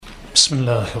بسم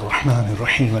الله الرحمن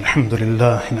الرحيم الحمد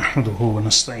لله نحمده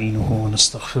ونستعينه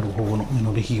ونستغفره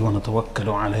ونؤمن به ونتوكل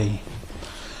عليه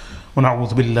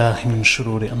ونعوذ بالله من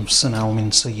شرور أنفسنا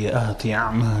ومن سيئات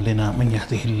أعمالنا من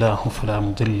يهده الله فلا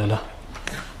مضل له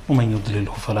ومن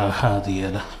يضلله فلا هادي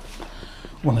له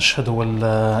ونشهد أن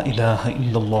لا إله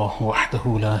إلا الله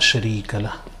وحده لا شريك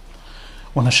له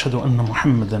ونشهد أن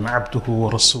محمدا عبده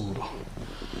ورسوله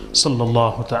صلى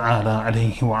الله تعالى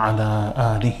عليه وعلى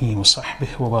آله وصحبه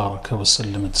وبارك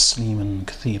وسلم تسليما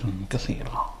كثيرا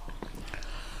كثيرا.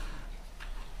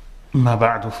 أما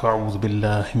بعد فأعوذ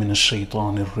بالله من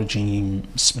الشيطان الرجيم.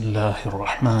 بسم الله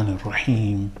الرحمن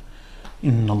الرحيم.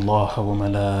 إن الله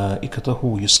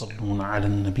وملائكته يصلون على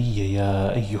النبي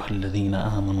يا أيها الذين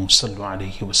آمنوا صلوا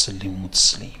عليه وسلموا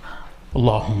تسليما.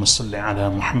 اللهم صل على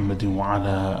محمد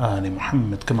وعلى آل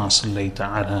محمد كما صليت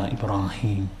على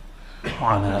إبراهيم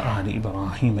وعلى آل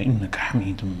إبراهيم إنك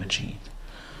حميد مجيد.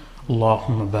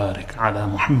 اللهم بارك على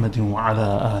محمد وعلى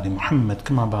آل محمد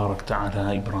كما باركت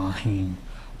على إبراهيم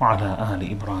وعلى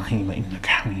آل إبراهيم إنك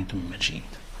حميد مجيد.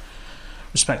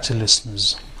 Respected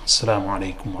listeners, Assalamu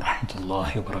alaikum wa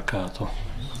rahmatullahi wa barakatuh.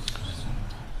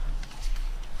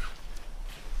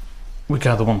 We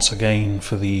gather once again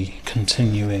for the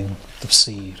continuing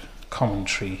tafsir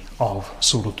commentary of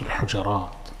Surah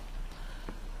Al-Hujurat.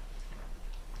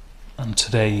 And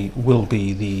today will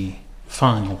be the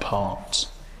final part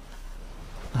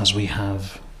as we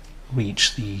have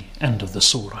reached the end of the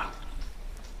surah.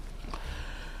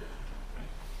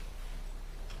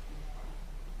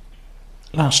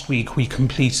 Last week we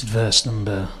completed verse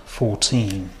number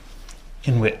 14,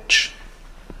 in which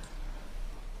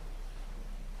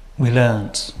we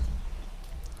learnt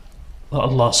that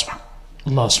Allah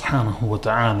subhanahu wa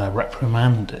ta'ala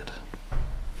reprimanded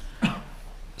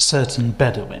certain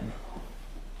Bedouin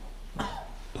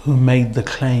who made the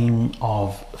claim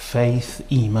of faith,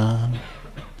 Iman,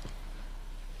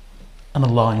 and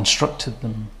Allah instructed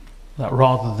them that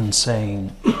rather than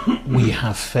saying we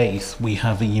have faith, we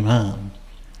have Iman,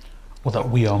 or that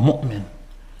we are mu'min,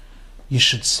 you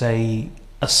should say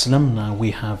aslamna,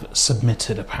 we have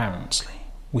submitted apparently.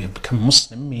 We have become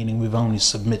Muslim, meaning we've only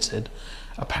submitted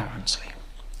apparently.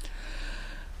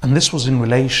 And this was in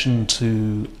relation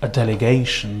to a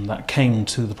delegation that came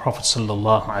to the Prophet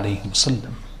sallallahu alaihi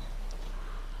wasallam.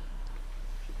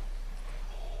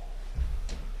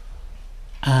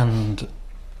 And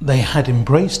they had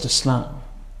embraced Islam,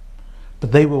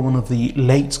 but they were one of the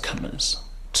latecomers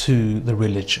to the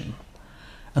religion.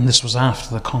 And this was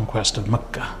after the conquest of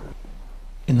Mecca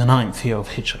in the 9th year of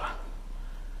Hijrah.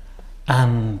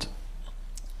 And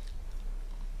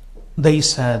they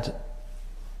said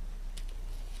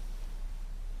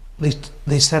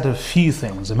a few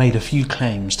things, they made a few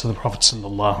claims to the Prophet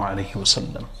sallallahu alaihi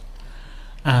wasallam.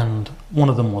 And one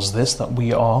of them was this, that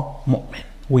we are mu'min,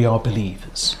 we are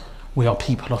believers, we are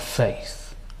people of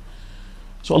faith.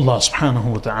 So Allah subhanahu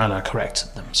wa ta'ala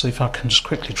corrected them. So if I can just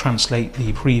quickly translate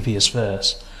the previous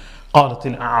verse. قالت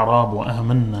الأعراب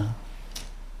آمنا.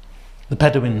 The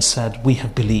Bedouins said, we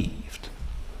have believed.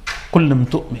 قل لم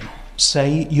تؤمنوا.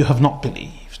 Say, you have not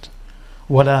believed.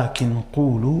 ولكن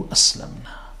قولوا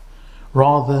أسلمنا.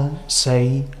 Rather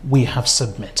say, we have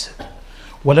submitted.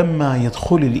 ولما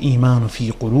يدخل الإيمان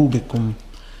في قلوبكم.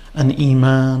 And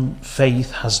Iman,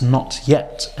 faith, has not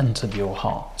yet entered your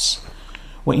hearts.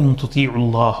 وإن تطيعوا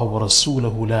الله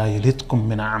ورسوله لا يلدكم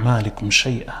من أعمالكم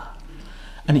شيئا.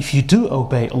 And if you do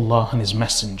obey Allah and His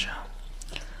Messenger,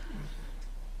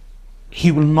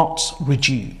 He will not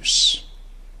reduce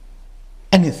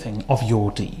anything of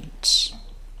your deeds.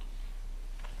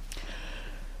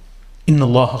 Inna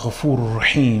Allah ghafurur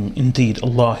rahim. Indeed,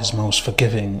 Allah is most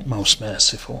forgiving, most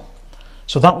merciful.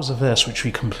 So that was a verse which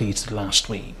we completed last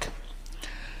week.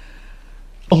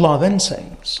 Allah then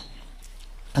says,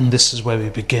 and this is where we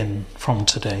begin from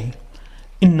today,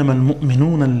 إنما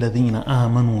المؤمنون الذين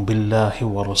آمنوا بالله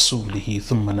ورسوله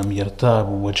ثم لم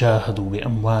يرتابوا وجاهدوا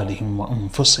بأموالهم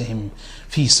وأنفسهم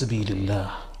في سبيل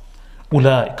الله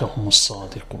أولئك هم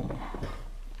الصادقون.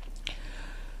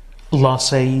 Allah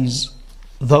says,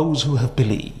 those who have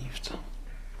believed.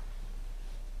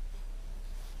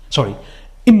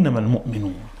 إنما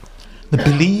المؤمنون. The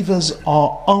believers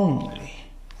are only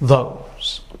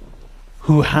those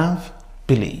who have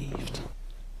believed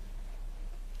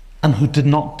and who did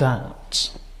not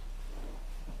doubt.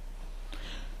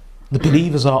 The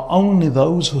believers are only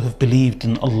those who have believed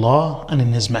in Allah and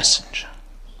in His Messenger.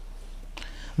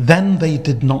 Then they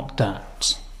did not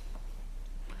doubt.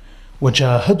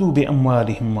 وَجَاهَدُوا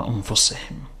بِأَمْوَالِهِمْ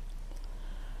وَأَنفُسِهِمْ.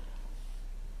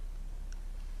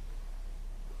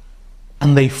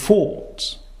 And they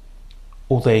fought,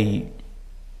 or they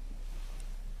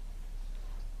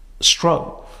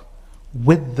strove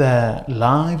with their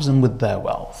lives and with their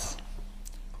wealth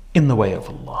in the way of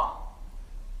Allah.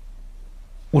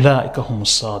 أُولَٰئِكَ هُمُ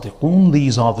الصَّادِقُونَ.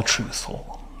 These are the truthful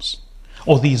ones,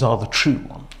 or these are the true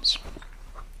ones.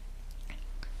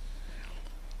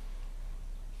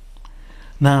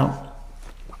 Now,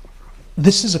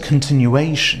 this is a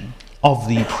continuation of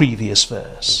the previous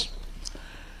verse.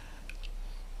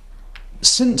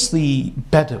 Since the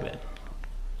Bedouin,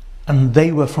 and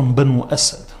they were from Banu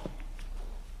Asad,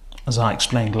 as I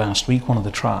explained last week, one of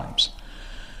the tribes,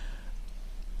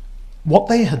 what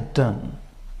they had done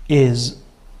is,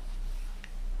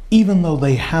 even though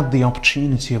they had the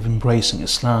opportunity of embracing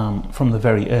Islam from the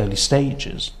very early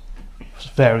stages, for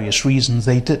various reasons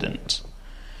they didn't.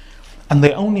 And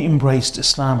they only embraced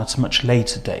Islam at a much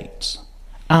later date,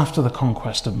 after the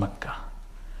conquest of Mecca,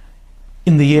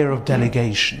 in the year of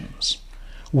delegations,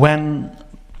 when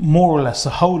more or less the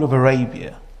whole of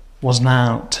Arabia was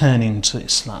now turning to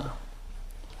Islam.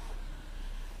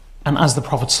 And as the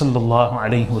Prophet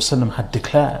ﷺ had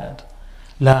declared,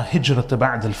 لا هجرة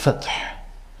بعد الفتح,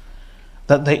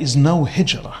 that there is no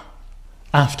hijrah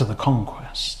after the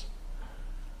conquest.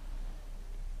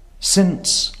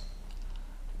 Since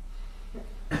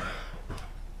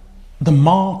the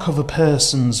mark of a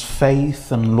person's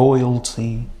faith and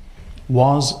loyalty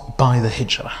was by the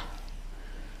hijrah,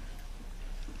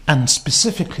 and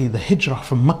specifically the hijrah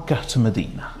from Mecca to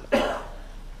Medina.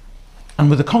 And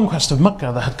with the conquest of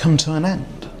Mecca, that had come to an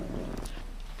end.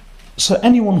 So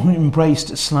anyone who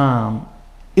embraced Islam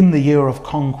in the year of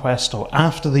conquest or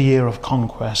after the year of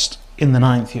conquest in the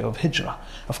 9th year of Hijrah,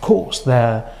 of course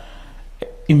their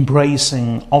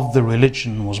embracing of the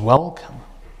religion was welcome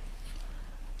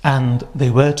and they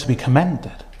were to be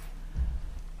commended.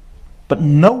 But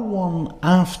no one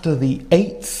after the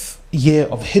 8th year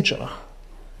of Hijrah,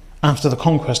 after the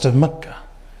conquest of Mecca,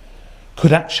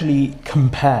 could actually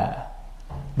compare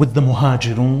with the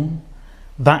Muhajirun,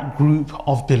 that group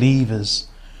of believers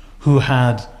who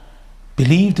had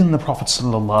believed in the Prophet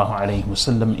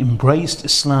ﷺ, embraced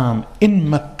Islam in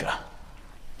Mecca,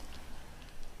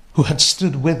 who had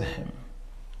stood with him,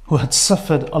 who had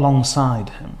suffered alongside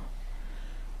him,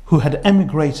 who had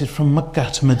emigrated from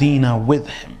Mecca to Medina with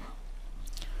him,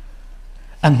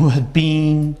 and who had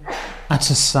been at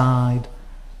his side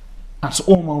at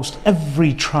almost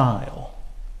every trial,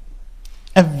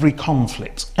 every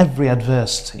conflict, every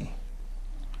adversity.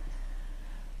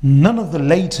 None of the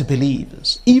later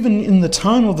believers, even in the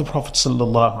time of the Prophet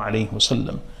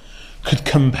ﷺ, could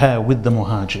compare with the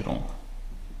Muhajirun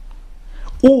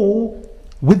or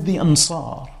with the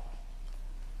Ansar.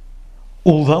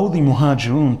 Although the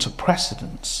Muhajirun took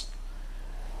precedence,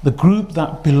 the group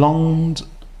that belonged,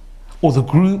 or the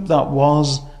group that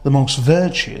was the most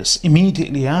virtuous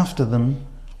immediately after them,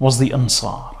 was the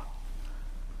Ansar,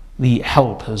 the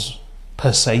helpers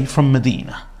per se from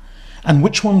Medina. And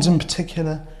which ones in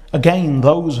particular? Again,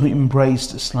 those who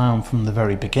embraced Islam from the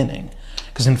very beginning,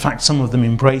 because in fact some of them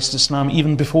embraced Islam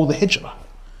even before the Hijrah.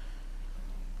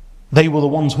 They were the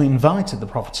ones who invited the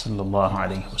Prophet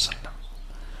ﷺ.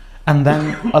 And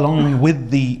then along with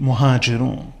the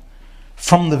Muhajirun,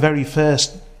 from the very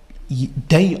first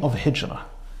day of Hijrah,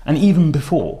 and even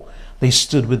before, they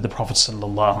stood with the Prophet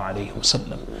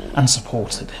ﷺ and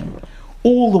supported him,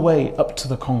 all the way up to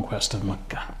the conquest of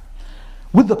Mecca.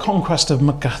 With the conquest of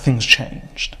Mecca, things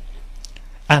changed,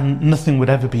 and nothing would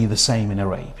ever be the same in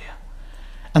Arabia.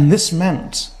 And this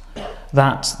meant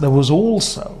that there was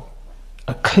also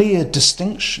a clear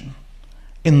distinction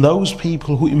in those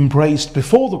people who embraced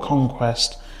before the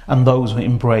conquest and those who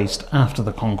embraced after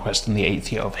the conquest in the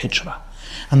 8th year of Hijrah.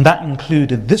 And that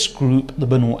included this group, the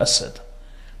Banu Asad,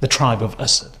 the tribe of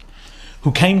Asad,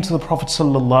 who came to the Prophet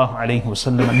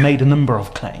ﷺ and made a number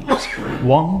of claims.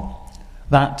 One,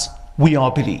 that we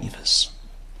are believers.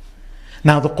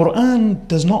 Now the Quran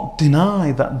does not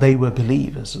deny that they were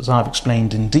believers, as I've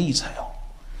explained in detail.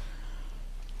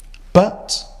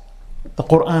 But the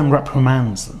Quran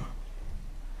reprimands them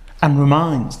and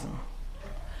reminds them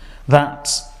that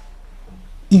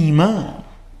Iman,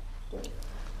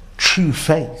 true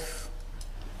faith,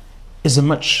 is a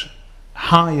much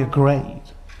higher grade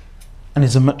and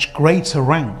is a much greater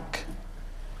rank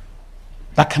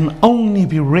that can only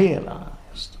be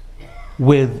realized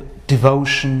with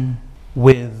devotion,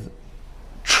 with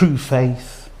true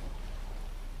faith,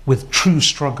 with true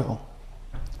struggle,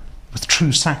 with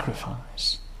true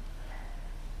sacrifice.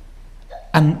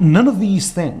 And none of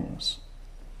these things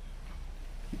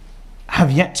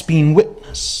have yet been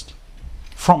witnessed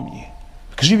from you,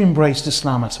 because you've embraced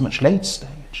Islam at a much later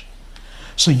stage.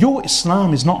 So your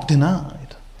Islam is not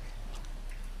denied.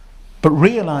 But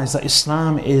realize that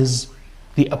Islam is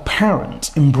the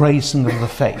apparent embracing of the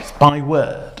faith by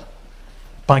word,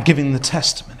 by giving the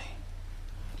testimony,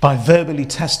 by verbally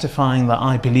testifying that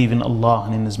I believe in Allah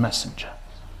and in His Messenger,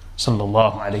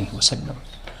 sallallahu alaihi wasallam.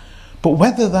 But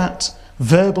whether that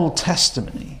verbal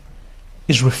testimony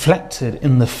is reflected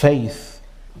in the faith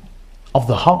of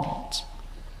the heart,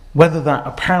 whether that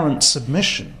apparent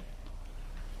submission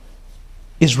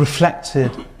is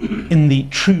reflected in the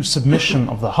true submission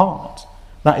of the heart,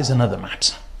 that is another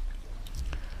matter.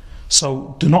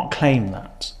 So do not claim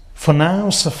that. For now,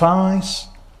 suffice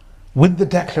with the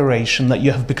declaration that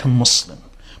you have become Muslim,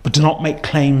 but do not make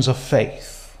claims of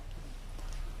faith.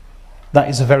 That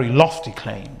is a very lofty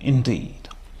claim indeed.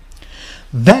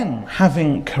 Then,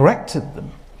 having corrected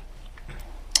them,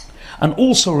 and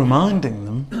also reminding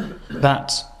them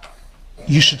that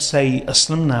you should say,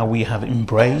 Aslamna, we have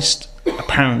embraced,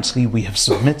 apparently we have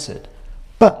submitted,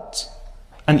 but,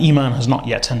 and Iman has not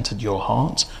yet entered your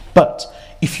heart, but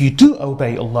if you do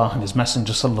obey Allah and His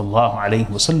Messenger sallallahu alaihi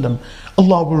wasallam,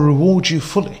 Allah will reward you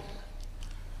fully.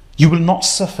 You will not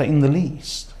suffer in the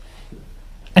least,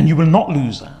 and you will not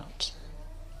lose out.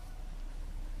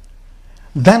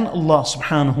 Then Allah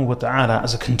subhanahu wa ta'ala,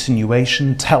 as a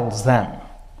continuation, tells them.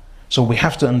 So we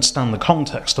have to understand the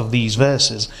context of these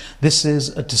verses. This is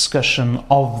a discussion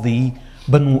of the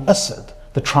Banu Asad,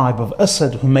 the tribe of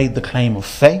Asad, who made the claim of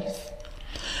faith,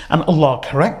 and Allah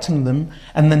correcting them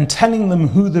and then telling them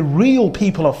who the real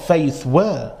people of faith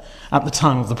were at the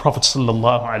time of the Prophet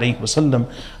sallallahu alaihi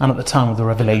wasallam and at the time of the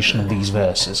revelation of these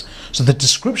verses. So the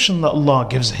description that Allah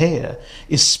gives here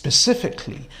is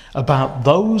specifically about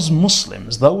those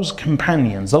Muslims, those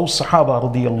companions, those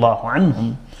Sahaba radiyallahu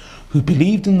anhum, who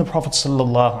believed in the Prophet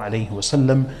sallallahu alaihi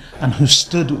wasallam and who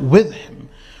stood with him,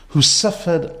 who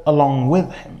suffered along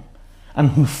with him,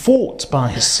 and who fought by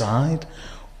his side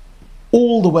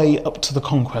all the way up to the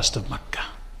conquest of Mecca.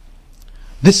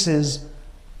 This is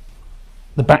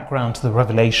the background to the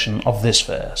revelation of this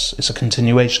verse. It's a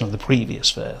continuation of the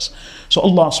previous verse. So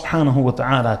Allah subhanahu wa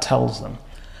ta'ala tells them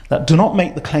that do not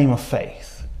make the claim of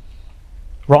faith.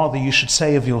 Rather, you should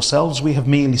say of yourselves, we have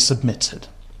merely submitted.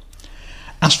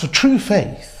 As for true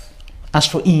faith, as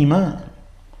for Iman,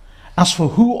 as for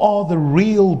who are the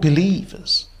real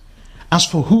believers, as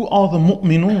for who are the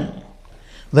mu'minun,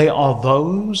 they are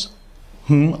those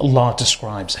whom Allah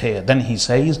describes here. Then He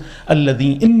says,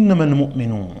 الَّذِي إِنَّمَا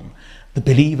الْمُؤْمِنُونَ, the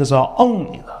believers are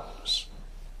only those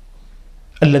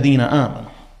الَّذِينَ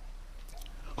آمَنُوا,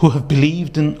 who have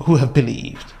believed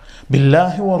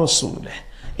بِاللَّهِ وَرَسُولِهِ,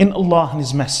 in Allah and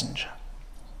His Messenger.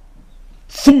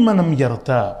 ثُمَّ لَمْ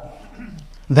يَرْتَابُوا,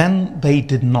 then they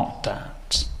did not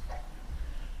doubt.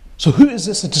 So who is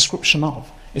this a description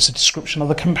of? It's a description of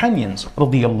the companions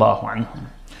radiyallahu anhum,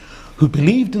 who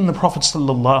believed in the Prophet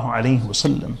sallallahu alaihi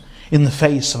wasallam in the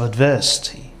face of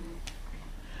adversity,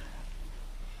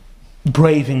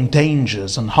 braving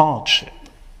dangers and hardship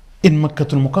in Makkah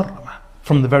al-Mukarramah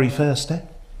from the very first day.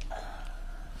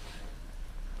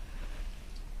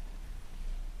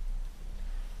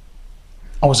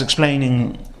 I was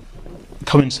explaining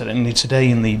coincidentally today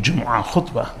in the Jumu'ah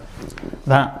khutbah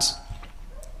that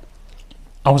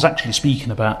I was actually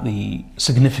speaking about the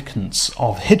significance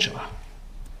of hijrah.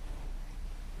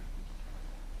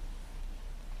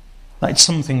 That it's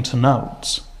something to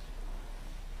note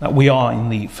that we are in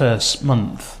the first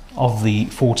month of the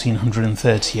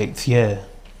 1438th year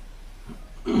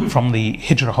from the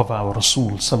hijrah of our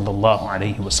Rasul sallallahu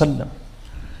alaihi wasallam,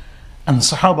 and the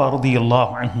Sahaba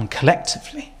radiyallahu anhum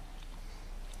collectively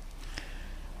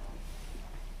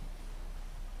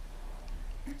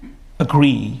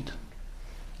agreed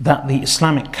that the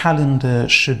Islamic calendar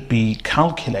should be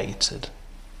calculated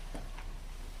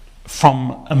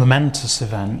from a momentous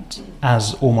event,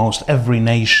 as almost every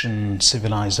nation,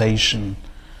 civilization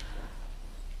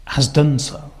has done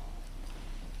so.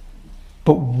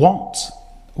 But what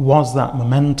was that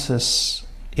momentous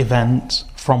event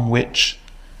from which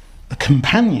the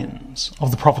companions of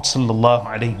the Prophet sallallahu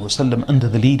alaihi wasallam, under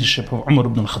the leadership of Umar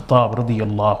ibn al-Khattab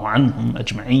radiyallahu anhum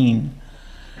ajma'een,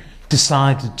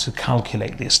 decided to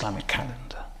calculate the Islamic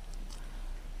calendar?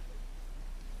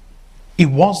 It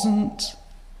wasn't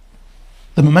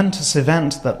the momentous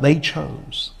event that they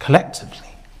chose collectively,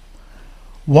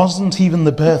 wasn't even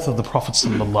the birth of the Prophet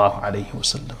sallallahu alaihi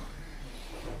wasallam.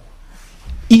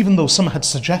 Even though some had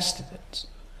suggested it,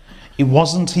 it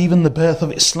wasn't even the birth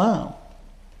of Islam,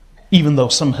 even though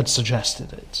some had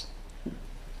suggested it,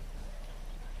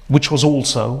 which was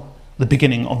also the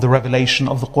beginning of the revelation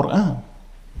of the Quran.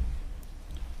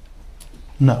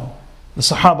 No, the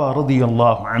Sahaba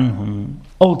radiyallahu anhum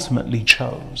ultimately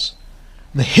chose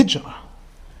the hijrah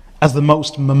as the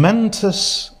most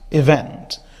momentous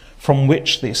event from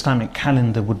which the Islamic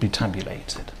calendar would be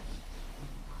tabulated.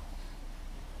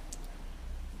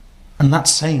 And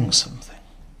that's saying something.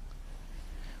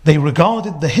 They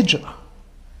regarded the hijrah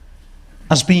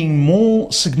as being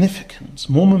more significant,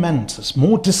 more momentous,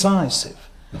 more decisive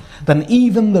than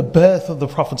even the birth of the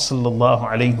Prophet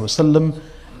ﷺ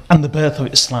and the birth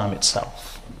of Islam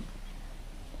itself.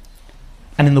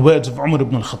 And in the words of Umar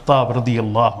ibn al-Khattab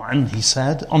radiyallahu anhu, he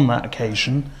said on that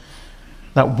occasion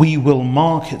that we will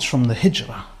mark it from the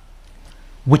hijrah,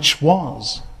 which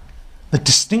was the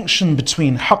distinction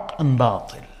between haqq and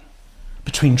batil,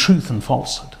 between truth and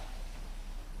falsehood.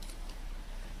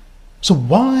 So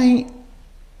why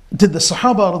did the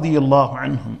Sahaba radiyallahu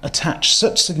anhum attach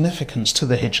such significance to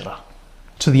the hijrah,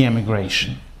 to the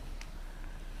emigration?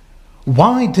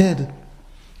 Why did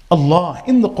Allah,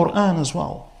 in the Quran as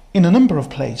well, in a number of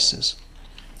places,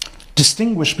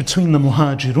 distinguish between the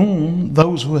muhajirun,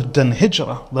 those who had done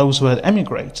hijrah, those who had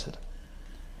emigrated,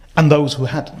 and those who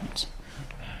hadn't,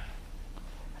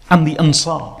 and the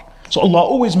ansar? So Allah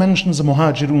always mentions the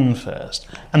muhajirun first,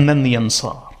 and then the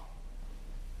ansar,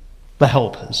 the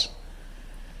helpers.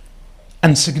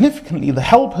 And significantly, the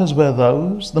helpers were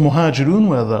those, the muhajirun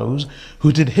were those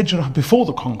who did hijrah before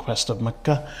the conquest of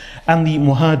Mecca, and the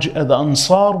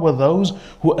ansar were those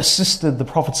who assisted the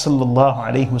Prophet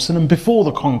ﷺ before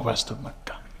the conquest of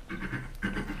Mecca.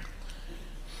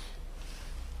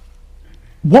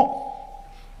 What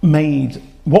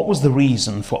was the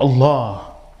reason for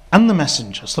Allah and the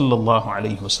Messenger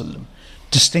ﷺ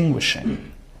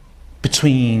distinguishing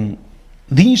between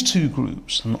these two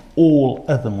groups and all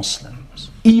other Muslims,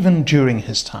 even during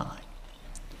his time?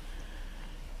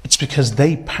 It's because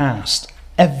they passed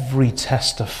every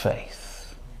test of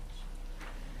faith.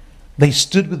 They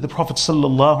stood with the Prophet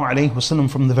ﷺ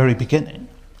from the very beginning,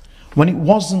 when it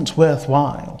wasn't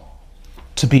worthwhile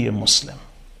to be a Muslim.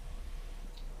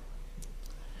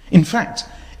 In fact,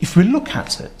 if we look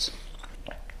at it,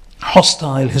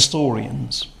 hostile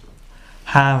historians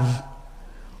have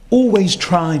always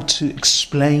tried to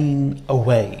explain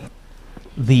away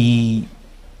the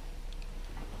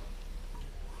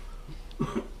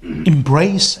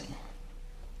embracing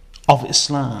of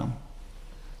Islam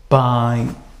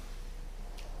by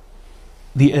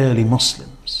the early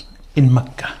Muslims in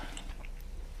Mecca.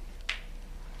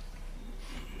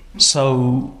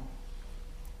 So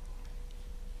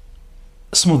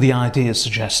some of the ideas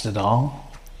suggested are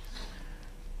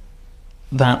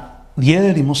that the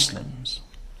early Muslims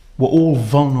were all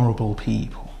vulnerable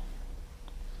people,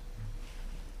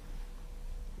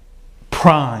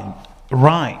 prime,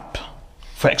 ripe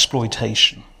for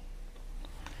exploitation.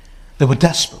 They were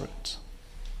desperate.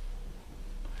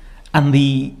 And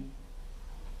the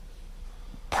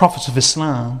Prophet of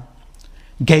Islam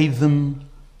gave them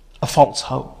a false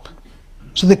hope.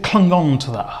 So they clung on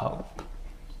to that hope.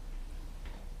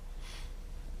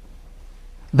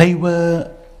 They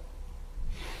were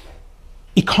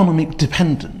economic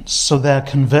dependence, so their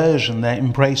conversion, their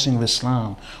embracing of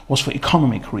Islam was for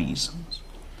economic reasons,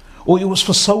 or it was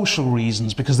for social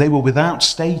reasons because they were without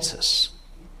status.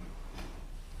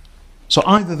 So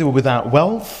either they were without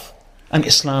wealth and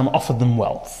Islam offered them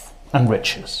wealth and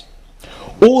riches,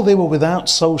 or they were without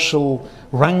social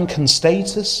rank and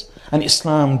status and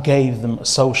Islam gave them a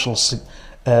social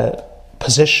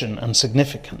position and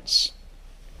significance,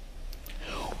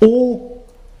 or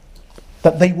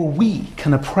that they were weak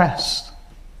and oppressed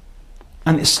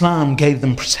and Islam gave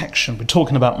them protection. We're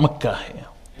talking about Mecca here,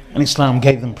 and Islam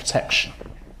gave them protection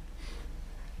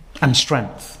and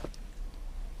strength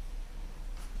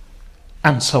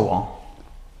and so on.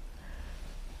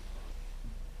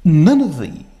 None of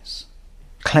these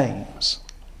claims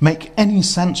make any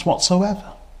sense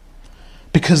whatsoever,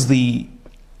 because the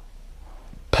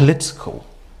political,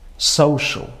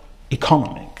 social,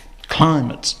 economic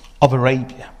climate of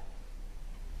Arabia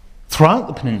throughout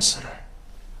the peninsula,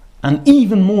 and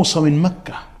even more so in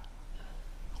Mecca,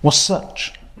 was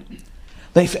such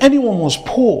that if anyone was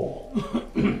poor,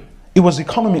 it was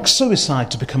economic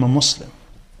suicide to become a Muslim.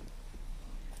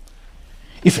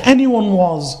 If anyone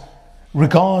was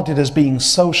regarded as being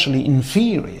socially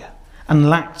inferior and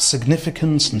lacked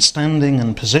significance and standing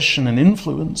and position and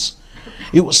influence,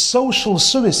 it was social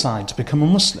suicide to become a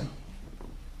Muslim.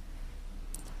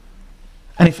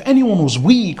 And if anyone was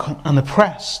weak and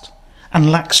oppressed and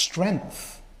lacked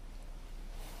strength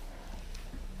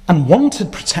and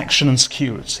wanted protection and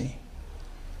security,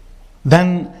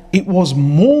 then it was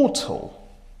mortal.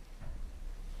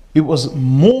 It was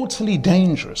mortally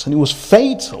dangerous, and it was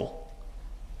fatal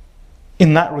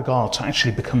in that regard to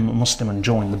actually become a Muslim and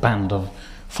join the band of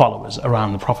followers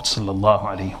around the Prophet sallallahu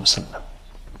alaihi wasallam.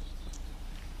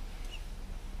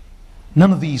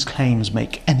 None of these claims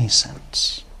make any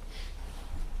sense.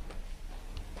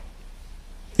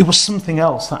 It was something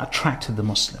else that attracted the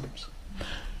Muslims.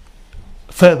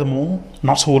 Furthermore,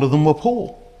 not all of them were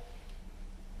poor.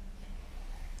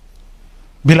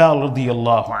 Bilal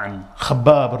radiyallahu anhu,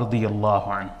 Khabbab radiyallahu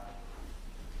anhu,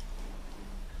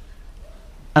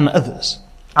 and others,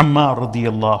 Ammar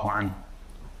radiyallahu anhu,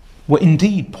 were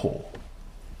indeed poor.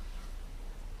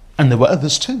 And there were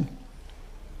others too.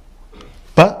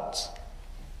 But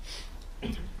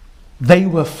they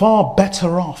were far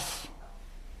better off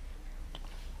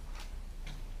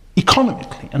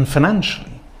economically and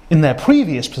financially in their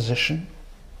previous position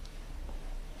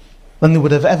than they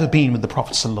would have ever been with the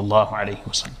Prophet sallallahu alaihi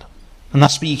wasallam. And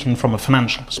that's speaking from a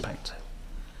financial perspective.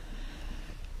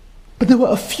 But there were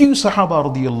a few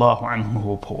Sahaba radiyallahu anhum who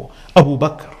were poor. Abu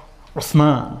Bakr,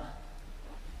 Uthman,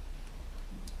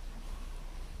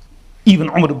 even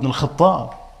Umar ibn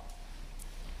al-Khattab,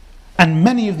 and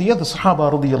many of the other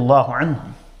Sahaba radiyallahu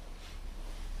anhum,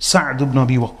 Sa'd ibn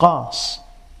Abi Waqqas,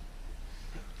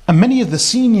 and many of the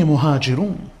senior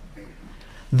Muhajirun,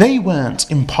 they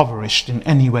weren't impoverished in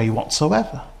any way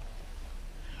whatsoever.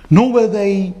 Nor were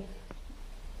they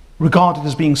regarded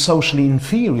as being socially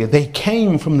inferior. They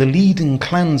came from the leading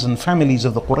clans and families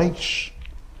of the Quraysh.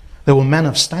 They were men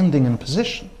of standing and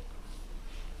position.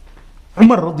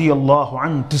 Umar radiyallahu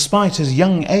anhu, despite his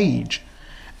young age,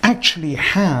 actually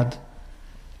had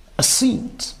a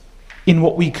seat in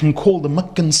what we can call the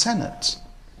Meccan Senate,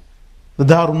 the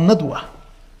Darun Nadwa,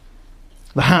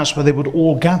 the house where they would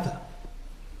all gather.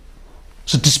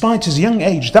 So despite his young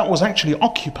age, that was actually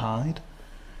occupied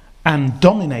and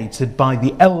dominated by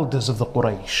the elders of the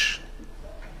Quraysh.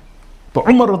 But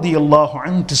Umar radiyallahu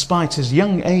anhu, despite his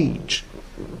young age,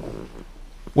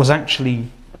 was actually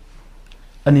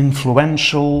an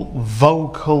influential,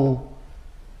 vocal,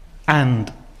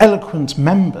 and eloquent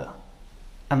member,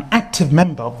 an active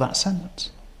member of that Senate.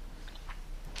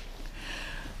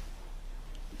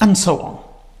 And so on.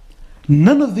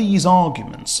 None of these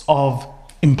arguments of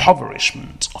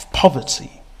impoverishment, of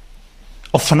poverty,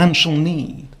 of financial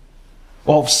need,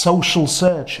 or of social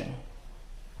searching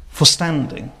for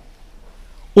standing,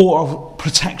 or of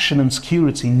protection and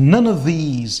security, none of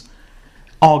these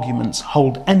arguments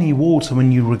hold any water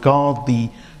when you regard the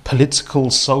political,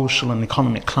 social and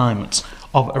economic climates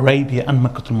of Arabia and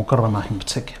Makkah al-Mukarramah in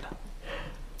particular.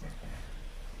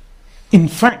 In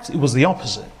fact, it was the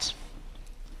opposite.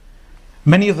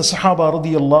 Many of the Sahaba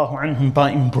radiyallahu anhum,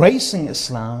 by embracing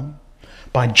Islam,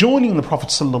 by joining the Prophet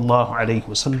sallallahu alaihi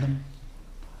wasallam,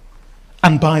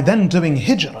 and by then doing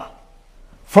hijrah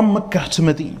from Mecca to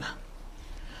Medina,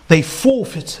 they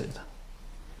forfeited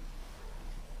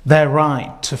their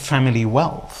right to family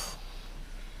wealth,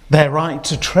 their right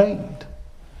to trade.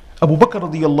 Abu Bakr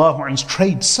radiyallahu anhu's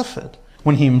trade suffered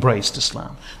when he embraced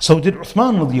Islam. So did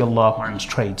Uthman radiyallahu anhu's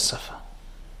trade suffer.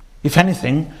 If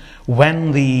anything,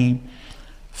 when the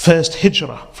first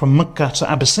hijrah from Mecca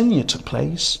to Abyssinia took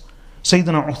place,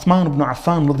 Sayyidina Uthman ibn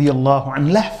Affan radiyallahu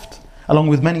anhu left, along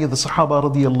with many of the Sahaba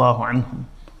radiyallahu anhum.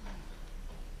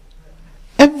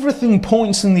 Everything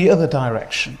points in the other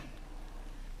direction.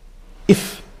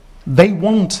 If they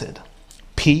wanted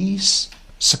peace,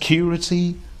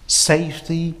 security,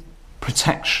 safety,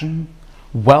 protection,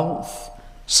 wealth,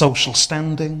 social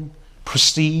standing,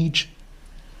 prestige,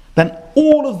 then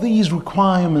all of these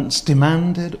requirements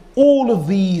demanded, all of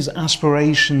these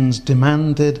aspirations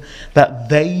demanded that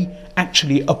they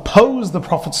actually oppose the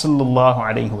Prophet sallallahu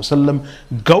alaihi wasallam,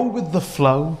 go with the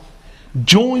flow,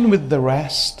 join with the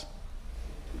rest,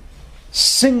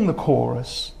 sing the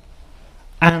chorus,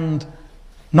 and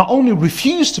not only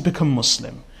refuse to become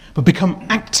Muslim, but become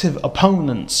active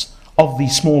opponents of the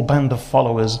small band of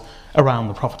followers around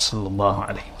the Prophet sallallahu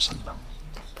alaihi wasallam.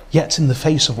 Yet in the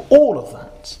face of all of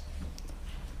that,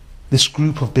 this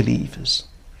group of believers,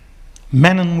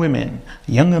 men and women,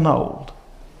 young and old,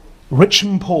 rich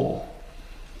and poor,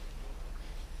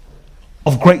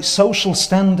 of great social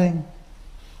standing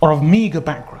or of meager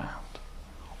background,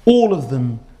 all of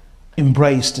them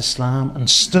embraced Islam and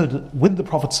stood with the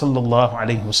Prophet sallallahu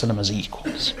alaihi wasallam as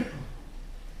equals.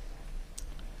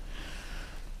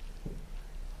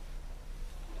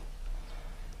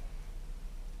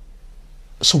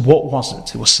 So what was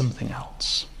it? It was something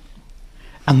else.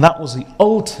 And that was the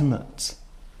ultimate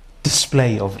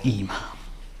display of Iman.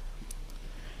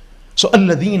 So,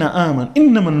 الَّذِينَ آمَنُوا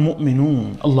إِنَّمَا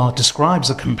الْمُؤْمِنُونَ, Allah describes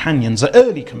the companions, the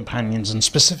early companions, and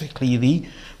specifically the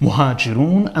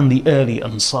Muhajirun and the early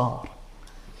Ansar,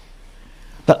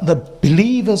 that the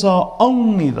believers are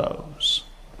only those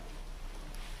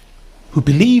who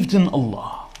believed in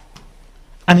Allah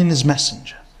and in His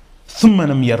Messenger, ثُمَّ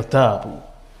لَمْ يَرْتَابُوا,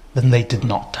 then they did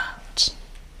not doubt.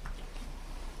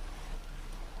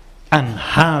 And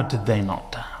how did they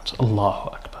not doubt? Allahu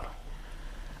Akbar.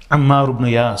 Ammar ibn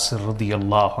Yasir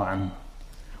radiyallahu anhu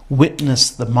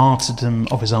witnessed the martyrdom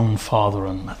of his own father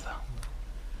and mother.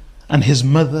 And his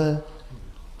mother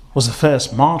was the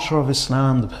first martyr of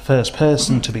Islam, the first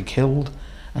person to be killed,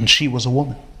 and she was a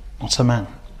woman, not a man.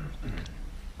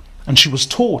 And she was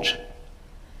tortured.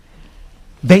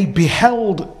 They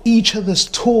beheld each other's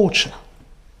torture,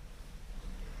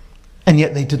 and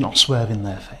yet they did not swerve in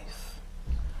their faith.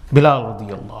 Bilal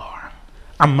radiyallahu anhu,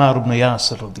 Ammar ibn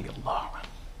Yasir radiyallahu anhu,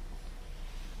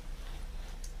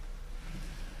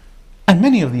 and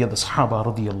many of the other Sahaba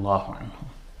radiyallahu anhu,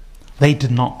 they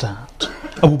did not doubt.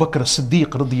 Abu Bakr as-Siddiq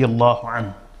radiyallahu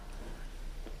anhu,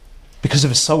 because of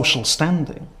his social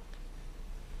standing,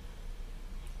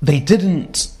 they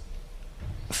didn't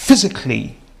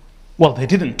physically, well, they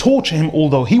didn't torture him,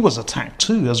 although he was attacked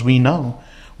too, as we know,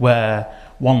 where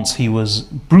once he was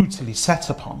brutally set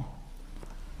upon,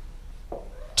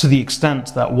 to the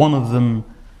extent that one of them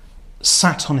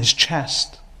sat on his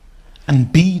chest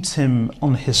and beat him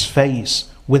on his face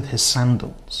with his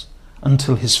sandals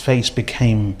until his face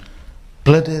became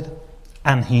blooded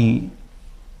and he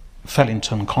fell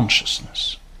into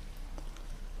unconsciousness.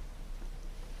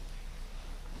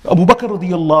 Abu Bakr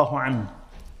radiyallahu anhu,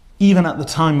 even at the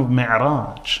time of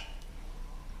Mi'raj,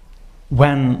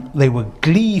 when they were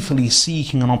gleefully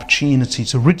seeking an opportunity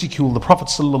to ridicule the Prophet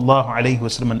sallallahu alaihi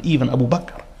wasallam and even Abu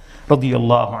Bakr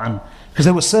radiyallahu anhu, because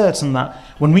they were certain that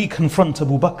when we confront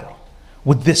Abu Bakr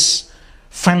with this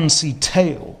fancy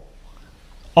tale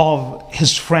of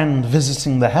his friend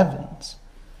visiting the heavens,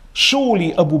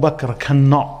 surely Abu Bakr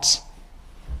cannot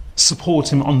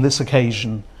support him on this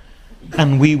occasion,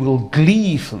 and we will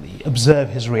gleefully observe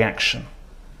his reaction.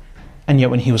 And yet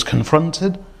when he was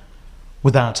confronted,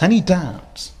 without any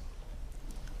doubt,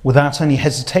 without any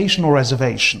hesitation or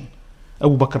reservation,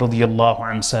 Abu Bakr radiyallahu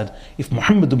anhu said, if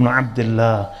Muhammad ibn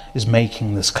Abdullah is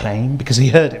making this claim, because he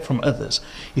heard it from others,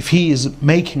 if he is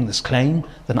making this claim,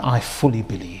 then I fully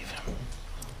believe him.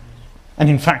 And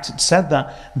in fact it said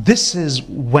that this is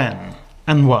when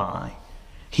and why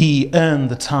he earned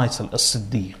the title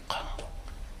As-Siddiq,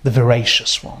 the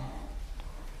veracious one,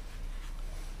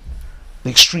 the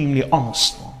extremely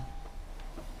honest one,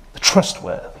 the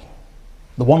trustworthy,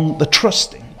 the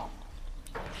trusting one.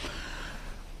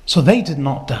 So they did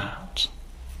not doubt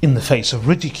in the face of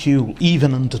ridicule,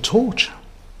 even under torture.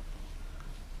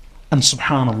 And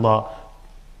subhanallah,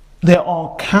 there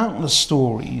are countless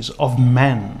stories of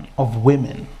men, of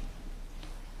women,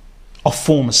 of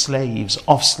former slaves,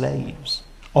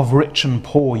 of rich and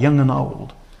poor, young and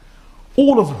old,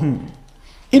 all of whom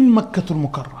in Makkah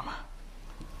al-Mukarramah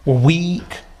were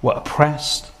weak, were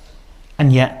oppressed,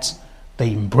 and yet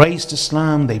they embraced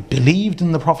Islam, they believed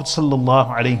in the Prophet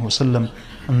sallallahu alaihi wasallam,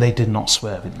 and they did not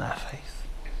swerve in their faith.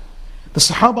 The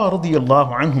Sahaba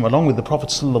radiyallahu anhum, along with the Prophet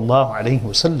sallallahu alaihi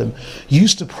wasallam,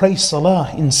 used to pray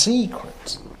salah in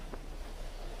secret.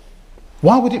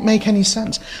 Why would it make any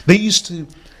sense? They used to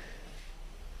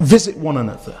visit one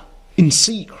another in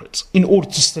secret in order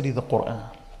to study the Quran.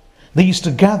 They used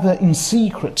to gather in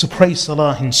secret to pray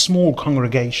salah in small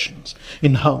congregations,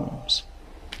 in homes.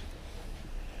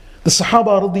 The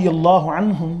Sahaba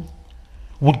radiyallahu anhum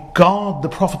would guard the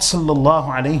Prophet sallallahu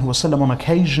alaihi wasallam on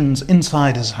occasions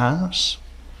inside his house,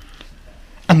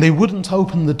 and they wouldn't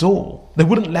open the door. They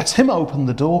wouldn't let him open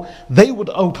the door. They would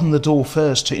open the door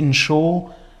first to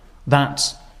ensure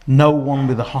that no one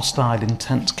with a hostile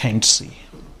intent came to see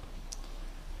him.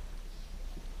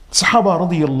 Sahaba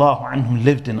radiyallahu anhum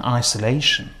lived in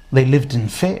isolation. They lived in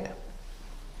fear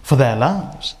for their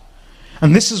lives.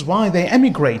 And this is why they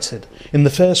emigrated in the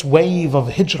first wave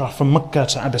of Hijrah from Mecca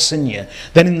to Abyssinia,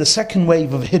 then in the second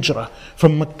wave of Hijrah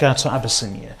from Mecca to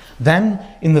Abyssinia, then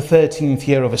in the 13th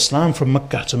year of Islam from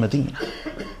Mecca to Medina.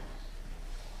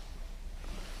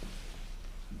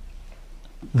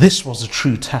 This was a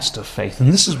true test of faith,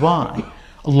 and this is why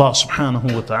Allah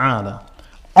subhanahu wa ta'ala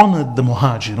honored the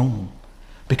Muhajirun,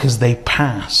 because they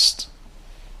passed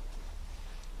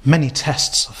many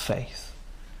tests of faith.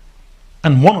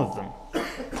 And one of them,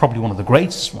 probably one of the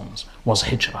greatest ones, was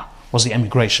Hijrah, was the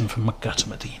emigration from Mecca to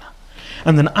Medina.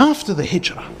 And then after the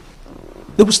Hijrah,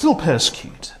 they were still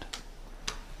persecuted,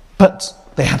 but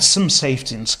they had some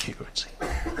safety and security.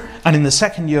 And in the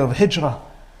second year of Hijrah,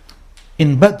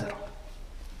 in Badr,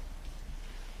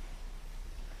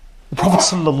 the Prophet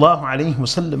sallallahu alaihi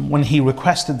wasallam, when he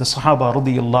requested the Sahaba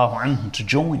radiyallahu anhum to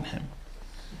join him,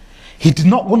 he did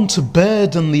not want to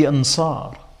burden the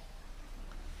Ansar.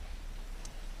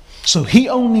 So he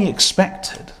only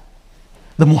expected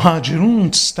the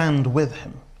Muhajirun to stand with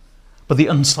him. But the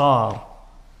Ansar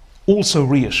also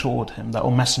reassured him that,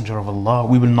 O Messenger of Allah,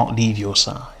 we will not leave your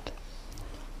side.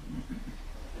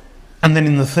 And then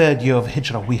in the 3rd year of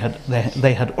Hijrah,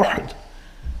 they had Uhud.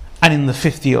 And in the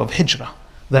 5th year of Hijrah,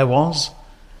 there was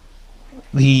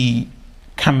the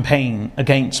campaign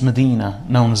against Medina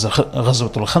known as the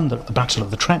Ghazwat al-Khandaq, the Battle of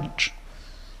the Trench.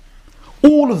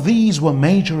 All of these were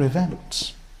major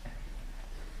events.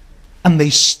 And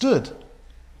they stood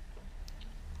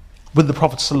with the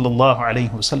Prophet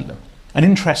ﷺ. An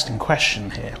interesting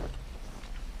question here.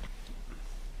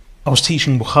 I was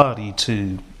teaching Bukhari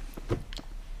to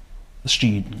the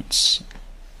students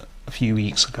a few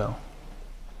weeks ago.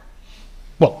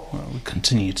 Well, we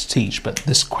continue to teach, but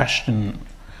this question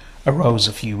arose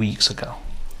a few weeks ago.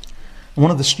 And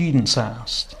one of the students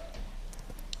asked,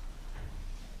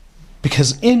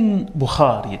 because in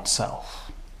Bukhari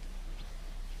itself,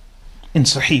 in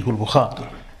Sahih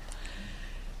al-Bukhari,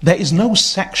 there is no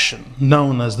section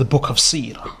known as the Book of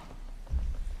Seerah.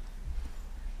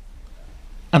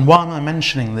 And why am I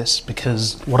mentioning this?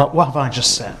 Because what have I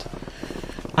just said?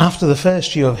 After the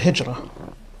 1st year of Hijrah,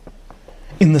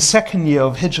 in the 2nd year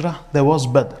of Hijrah, there was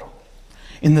Badr.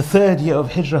 In the 3rd year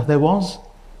of Hijrah, there was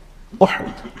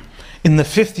Uhud. In the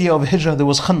 5th year of Hijrah, there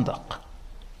was Khandaq.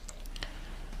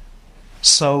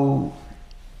 So,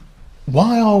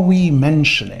 why are we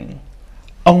mentioning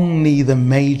only the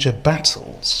major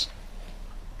battles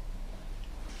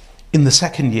in the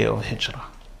 2nd year of Hijrah,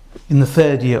 in the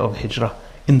 3rd year of Hijrah,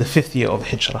 in the 5th year of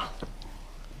Hijrah?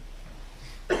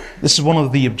 This is one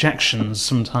of the objections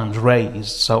sometimes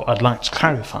raised, so I'd like to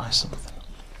clarify something.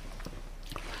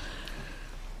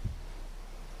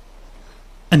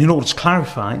 And in order to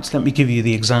clarify it, let me give you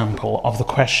the example of the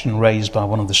question raised by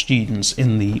one of the students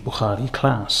in the Bukhari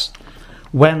class.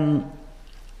 When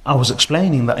I was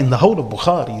explaining that in the whole of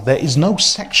Bukhari, there is no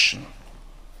section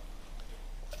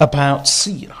about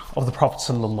seerah of the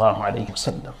Prophet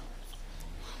ﷺ.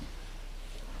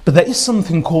 But there is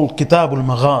something called Kitab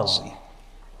al-Maghazi,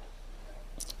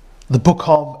 the book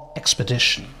of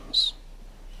expeditions.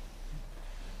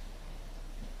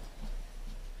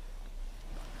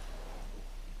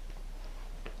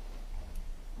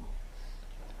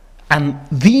 And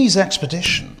these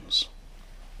expeditions,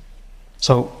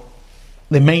 so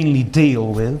they mainly deal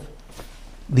with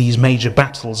these major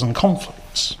battles and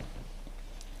conflicts.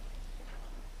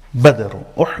 Badr,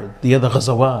 Uhud, the other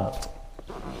Ghazawat.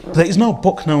 There is no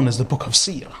book known as the Book of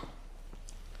Seerah.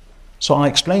 So I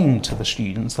explained to the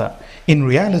students that in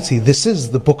reality this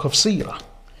is the Book of Seerah.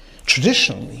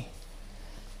 Traditionally,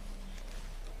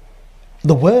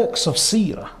 the works of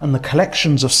Seerah and the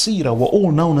collections of Seerah were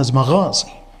all known as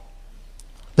Maghazi.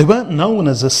 They weren't known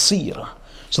as a Seerah.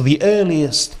 So the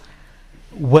earliest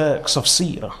works of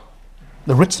Seerah,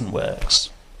 the written works,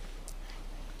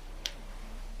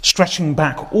 stretching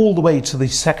back all the way to the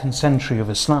 2nd century of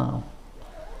Islam,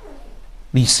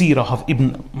 the Seerah of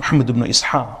Muhammad ibn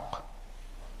Ishaq,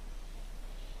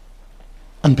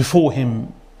 and before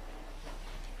him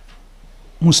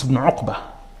Musa ibn Uqbah,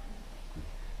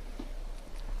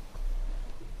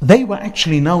 they were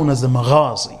actually known as the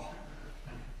Maghazi.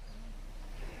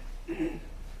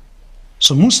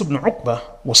 So Musa ibn Uqbah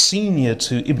was senior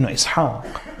to Ibn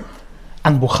Ishaq,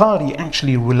 and Bukhari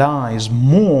actually relies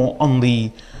more on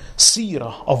the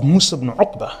seerah of Musa ibn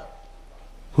Uqbah,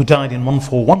 who died in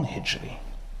 141 Hijri,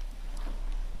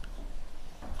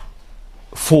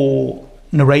 for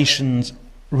narrations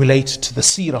related to the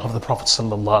seerah of the Prophet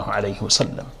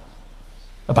ﷺ,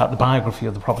 about the biography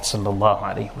of the Prophet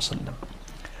ﷺ.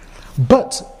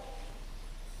 But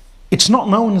it's not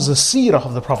known as the seerah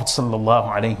of the Prophet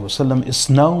ﷺ, it's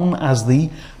known as the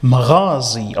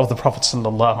maghazi of the Prophet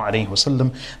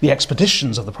ﷺ, the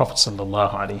expeditions of the Prophet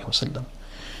ﷺ.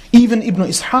 Even Ibn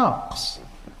Ishaq's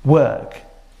work,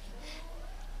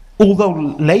 although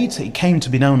later it came to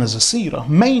be known as a seerah,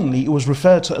 mainly it was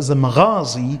referred to as the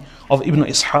maghazi of Ibn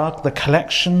Ishaq, the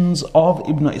collections of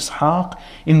Ibn Ishaq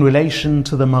in relation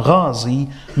to the maghazi,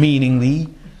 meaning the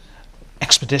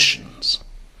expeditions.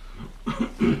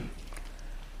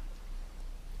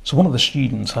 So one of the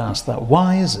students asked that,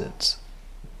 why is it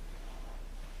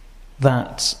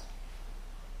that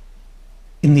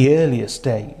in the earliest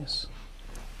days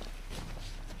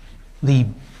the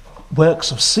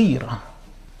works of seerah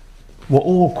were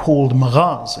all called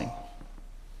maghazi?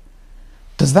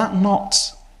 Does that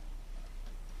not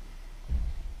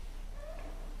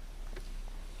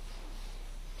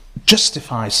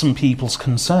justify some people's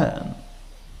concern?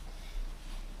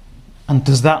 And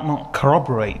does that not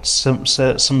corroborate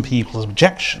some people's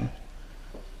objection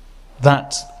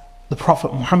that the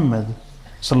Prophet Muhammad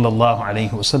sallallahu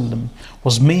alaihi wasallam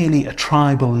was merely a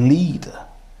tribal leader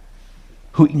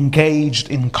who engaged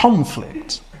in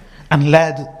conflict and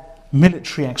led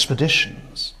military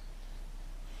expeditions.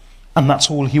 And that's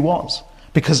all he was.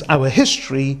 Because our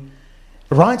history,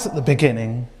 right at the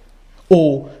beginning,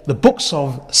 or the books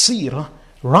of Seerah,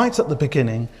 right at the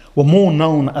beginning, were more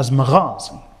known as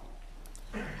Maghazi.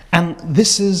 And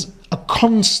this is a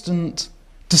constant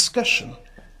discussion.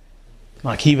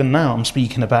 Like even now I'm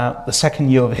speaking about the 2nd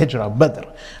year of Hijrah, Badr,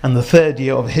 and the 3rd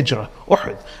year of Hijrah,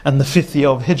 Uhud, and the 5th year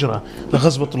of Hijrah, the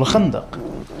Ghazwatul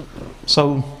Khandaq.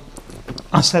 So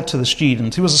I said to the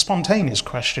student, it was a spontaneous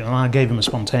question and I gave him a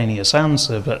spontaneous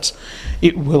answer, but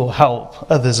it will help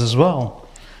others as well.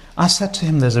 I said to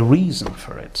him, there's a reason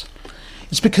for it.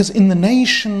 It's because in the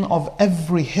nation of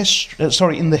every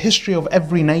history, in the history of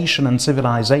every nation and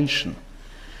civilization,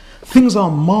 things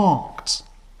are marked,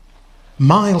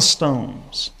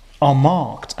 milestones are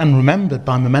marked and remembered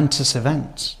by momentous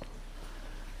events.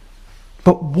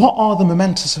 But what are the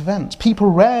momentous events? People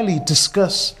rarely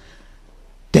discuss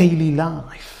daily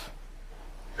life.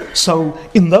 So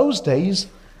in those days,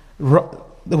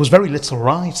 there was very little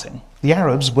writing. The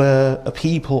Arabs were a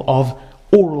people of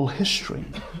oral history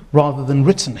rather than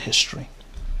written history.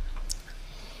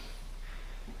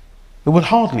 They would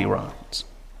hardly write.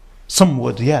 Some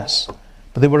would, yes,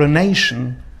 but they were a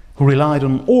nation who relied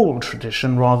on oral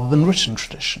tradition rather than written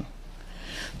tradition.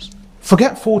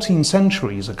 Forget 14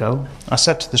 centuries ago, I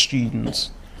said to the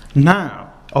students,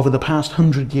 now, over the past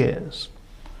 100 years,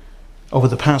 over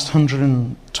the past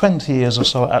 120 years or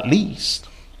so at least,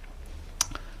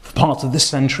 for part of this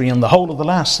century and the whole of the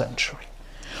last century,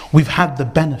 we've had the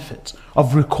benefit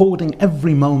of recording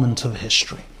every moment of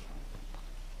history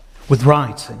with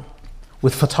writing,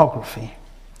 with photography,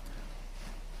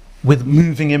 with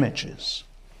moving images,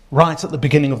 right at the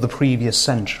beginning of the previous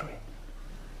century.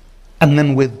 And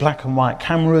then with black and white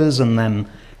cameras, and then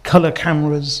color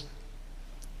cameras,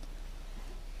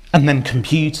 and then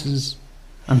computers,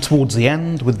 and towards the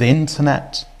end with the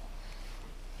internet.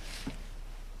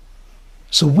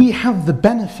 So we have the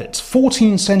benefits,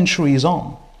 14 centuries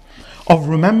on, of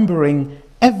remembering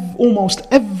almost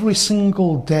every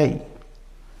single day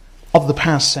of the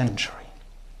past century.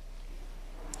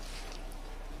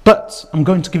 But I'm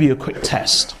going to give you a quick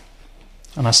test.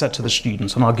 And I said to the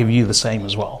students, and I'll give you the same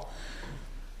as well.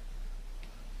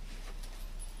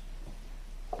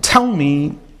 Tell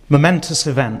me momentous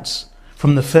events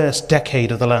from the first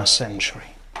decade of the last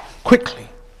century. Quickly,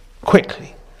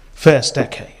 first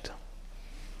decade.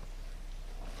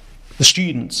 The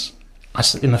students,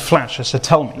 in a flash, I said,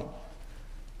 tell me.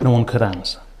 No one could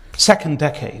answer. Second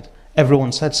decade,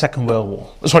 everyone said First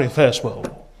World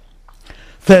War.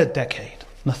 Third decade,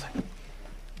 nothing.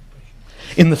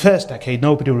 In the first decade,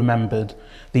 nobody remembered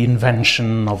the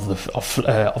invention of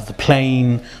the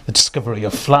plane, the discovery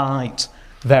of flight,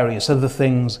 various other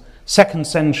things. Second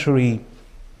century,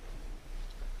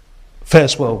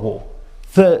 First World War.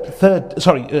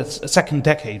 Second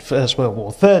decade, First World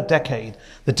War. Third decade,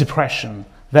 the Depression,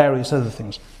 various other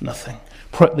things, nothing.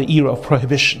 The era of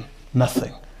Prohibition,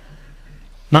 nothing.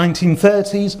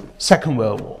 1930s, Second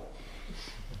World War.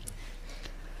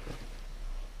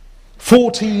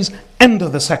 40s, end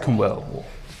of the Second World War,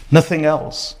 nothing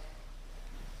else.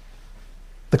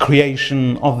 The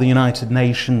creation of the United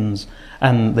Nations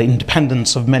and the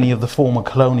independence of many of the former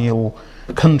colonial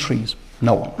countries,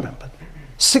 no one remembered.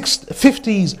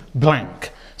 50s,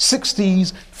 blank.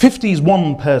 50s,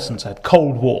 one person said,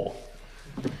 Cold War.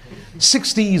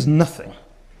 60s, nothing.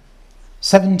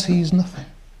 70s, nothing.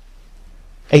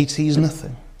 80s,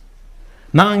 nothing.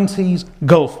 90s,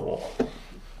 Gulf War.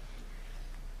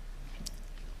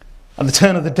 At the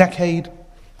turn of the decade,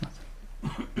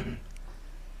 nothing.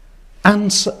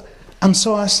 And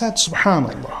so I said,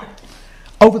 subhanallah,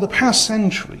 over the past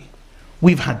century,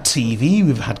 we've had TV,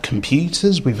 we've had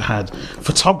computers, we've had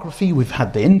photography, we've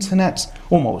had the internet.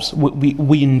 Almost,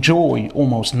 we enjoy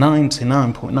almost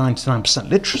 99.99%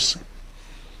 literacy.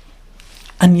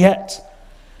 And yet,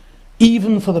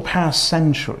 even for the past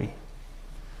century,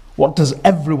 what does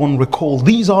everyone recall?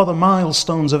 These are the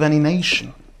milestones of any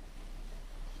nation,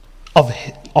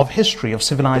 of history, of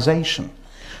civilization.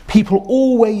 People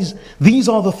always, these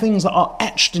are the things that are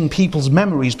etched in people's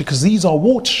memories because these are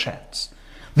watersheds.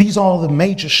 These are the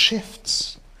major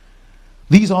shifts.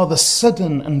 These are the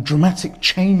sudden and dramatic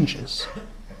changes.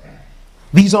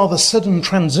 These are the sudden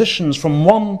transitions from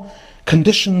one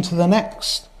condition to the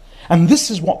next. And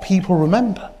this is what people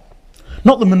remember,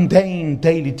 not the mundane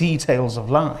daily details of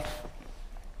life.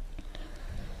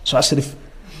 So I said,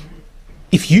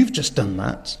 if you've just done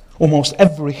that, almost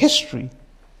every history,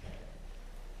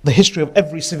 the history of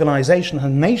every civilization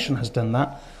and nation has done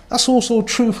that, That's also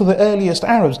true for the earliest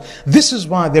Arabs. This is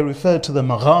why they referred to the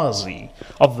maghazi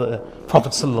of the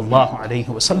Prophet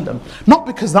ﷺ. Not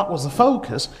because that was the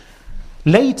focus.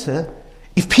 Later,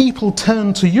 if people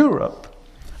turned to Europe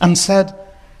and said,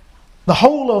 the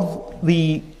whole of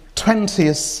the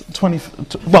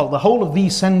the whole of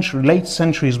these later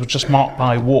centuries was just marked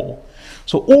by war.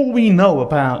 So all we know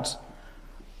about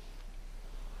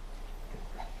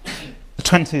the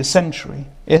 20th century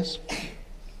is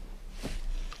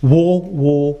war,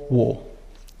 war, war.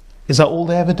 Is that all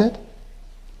they ever did?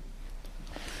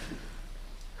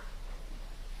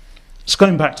 So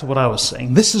going back to what I was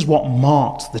saying, this is what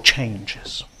marked the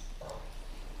changes.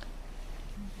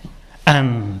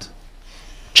 And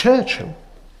Churchill,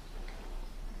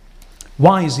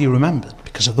 why is he remembered?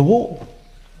 Because of the war.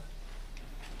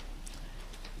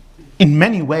 In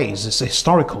many ways, it's a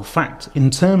historical fact.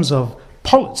 In terms of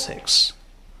politics,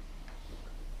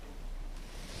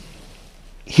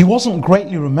 he wasn't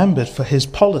greatly remembered for his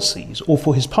policies or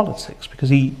for his politics, because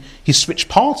he switched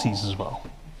parties as well.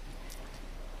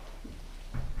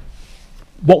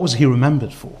 What was he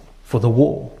remembered for? For the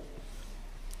war.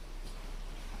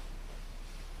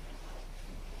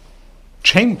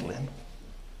 Chamberlain,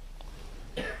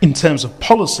 in terms of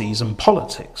policies and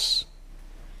politics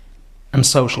and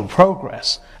social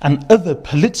progress and other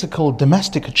political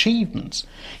domestic achievements,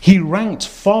 he ranked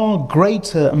far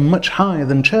greater and much higher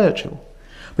than Churchill.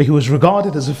 But he was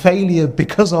regarded as a failure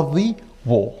because of the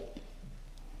war.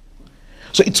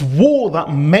 So it's war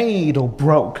that made or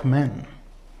broke men.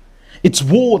 It's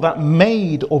war that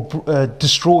made or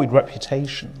destroyed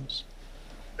reputations.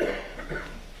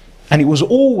 And it was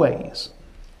always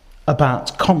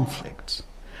about conflict.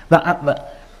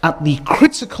 That at the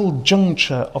critical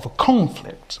juncture of a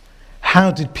conflict,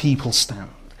 how did people stand?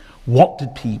 What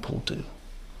did people do?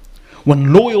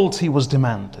 When loyalty was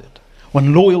demanded,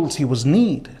 when loyalty was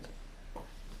needed,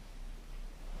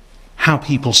 how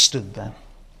people stood then.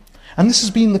 And this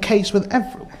has been the case with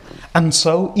everyone. And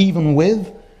so even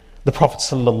with the Prophet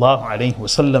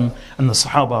ﷺ and the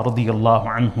Sahaba radiyallahu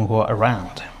anhu who are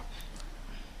around him.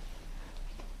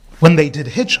 When they did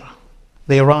hijrah,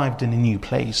 they arrived in a new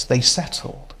place, they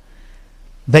settled,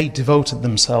 they devoted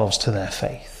themselves to their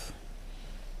faith.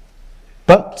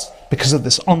 But because of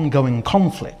this ongoing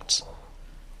conflict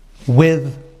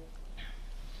with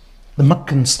the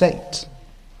Meccan state,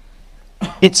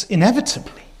 it's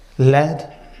inevitably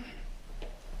led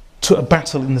to a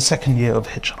battle in the second year of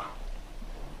hijrah.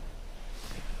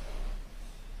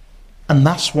 And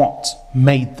that's what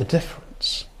made the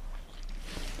difference.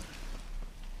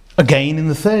 Again in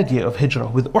the third year of hijrah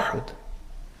with Uhud.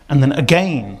 And then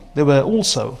again, there were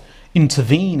also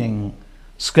intervening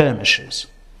skirmishes.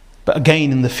 But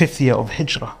again in the fifth year of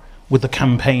hijrah with the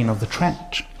campaign of the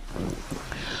Trench.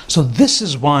 So this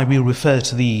is why we refer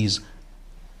to these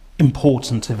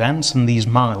important events and these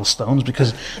milestones,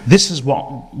 because this is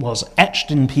what was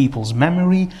etched in people's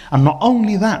memory. And not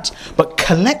only that, but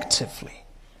collectively.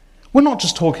 We're not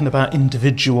just talking about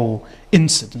individual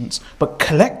incidents, but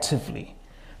collectively,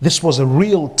 this was a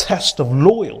real test of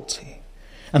loyalty.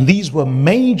 And these were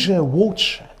major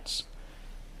watersheds,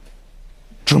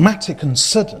 dramatic and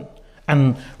sudden,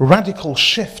 and radical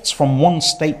shifts from one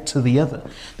state to the other.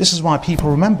 This is why people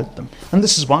remembered them. And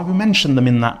this is why we mention them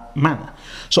in that manner.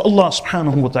 So Allah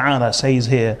subhanahu wa ta'ala says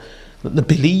here that the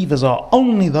believers are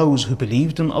only those who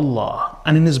believed in Allah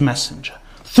and in His Messenger.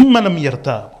 ثُمَّ لَمْ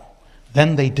يَرْتَابُوا.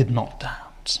 Then they did not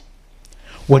doubt.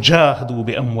 وَجَاهَدُوا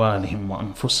بِأَمْوَالِهِمْ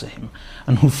وَأَنفُسِهِمْ.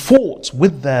 And who fought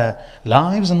with their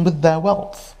lives and with their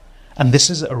wealth. And this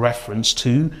is a reference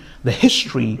to the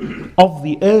history of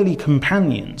the early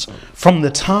companions from the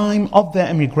time of their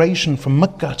emigration from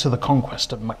Mecca to the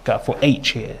conquest of Mecca for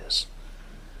 8 years.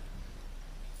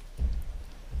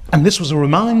 And this was a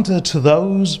reminder to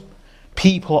those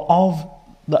people of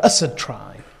the Asad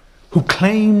tribe who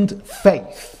claimed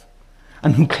faith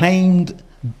and who claimed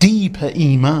deeper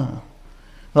iman.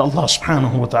 That Allah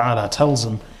subhanahu wa ta'ala tells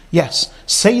them, yes,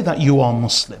 say that you are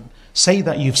Muslim, say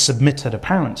that you've submitted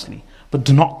apparently, but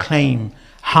do not claim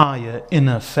higher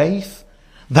inner faith.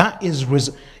 That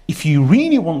is, if you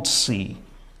really want to see,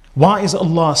 why is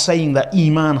Allah saying that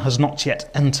iman has not yet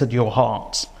entered your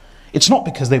hearts? It's not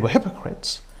because they were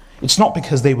hypocrites. It's not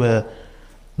because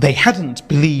they hadn't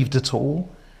believed at all.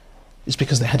 It's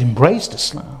because they had embraced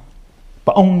Islam,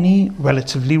 but only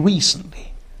relatively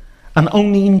recently, and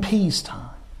only in peacetime,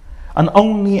 and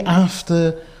only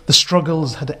after the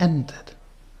struggles had ended.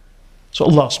 So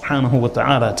Allah subhanahu wa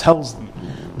ta'ala tells them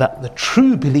that the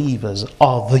true believers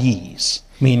are these,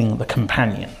 meaning the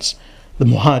companions, the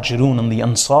muhajirun and the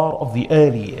ansar of the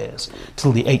early years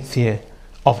till the 8th year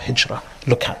of hijrah.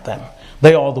 Look at them.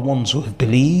 They are the ones who have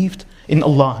believed in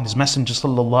Allah and His Messenger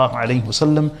sallallahu alaihi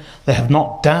wasallam. They have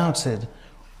not doubted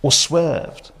or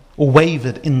swerved or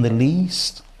wavered in the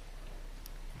least.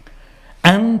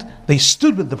 And they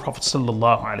stood with the Prophet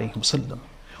sallallahu alaihi wasallam.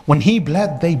 When he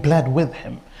bled, they bled with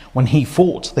him. When he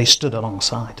fought, they stood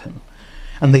alongside him.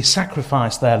 And they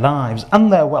sacrificed their lives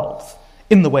and their wealth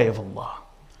in the way of Allah.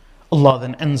 Allah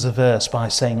then ends the verse by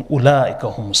saying, أُولَٰئِكَ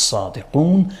هُمُ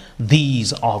الصَّادِقُونَ.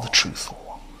 These are the truthful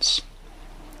ones.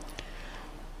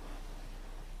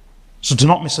 So do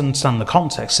not misunderstand the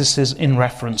context. This is in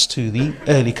reference to the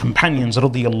early companions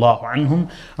radiyallahu anhum,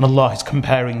 and Allah is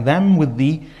comparing them with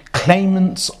the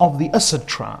claimants of the Asad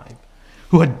tribe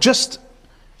who had just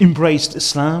embraced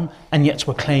Islam and yet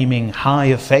were claiming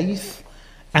higher faith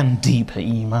and deeper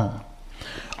iman.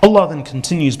 Allah then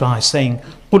continues by saying,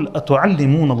 قُلْ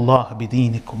أَتُعَلِّمُونَ اللَّهَ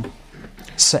بِدِينِكُمْ.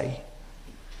 Say,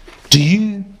 do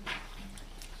you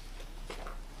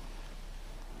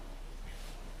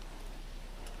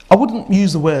I wouldn't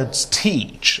use the words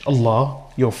teach Allah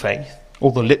your faith,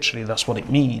 although literally that's what it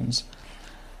means.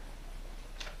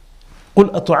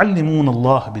 قُلْ أَتُعَلِّمُونَ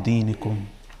اللَّهَ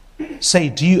بِدِينِكُمْ. Say,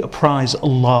 do you apprise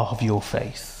Allah of your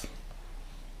faith?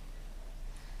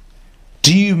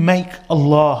 Do you make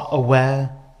Allah aware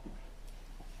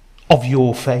of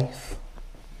your faith?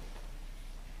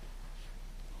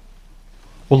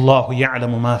 وَاللَّهُ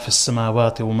يَعْلَمُ مَا فِي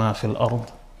السَّمَاوَاتِ وَمَا فِي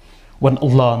الْأَرْضِ. When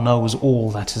Allah knows all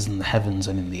that is in the heavens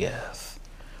and in the earth.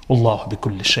 وَاللَّهُ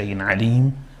بِكُلِّ شَيْءٍ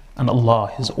عَلِيمٌ. And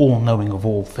Allah is all-knowing of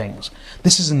all things.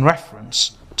 This is in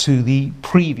reference to the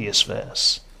previous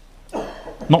verse.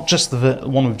 Not just the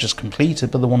one we've just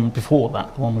completed, but the one before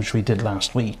that, the one which we did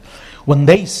last week. When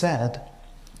they said,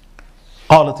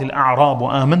 قَالَتِ الْأَعْرَابُ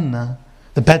آمَنَّا.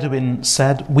 The Bedouin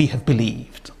said, we have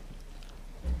believed.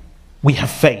 We have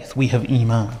faith, we have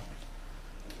iman.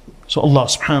 So Allah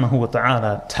subhanahu wa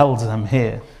ta'ala tells them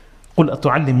here, قُلْ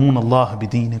أَتُعَلِّمُونَ اللَّهَ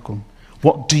بِدِينِكُمْ.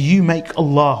 What do you make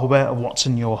Allah aware of what's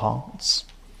in your hearts?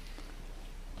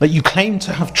 That you claim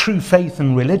to have true faith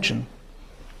in religion,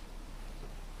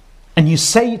 and you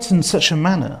say it in such a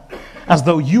manner as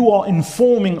though you are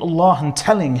informing Allah and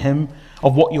telling Him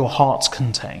of what your hearts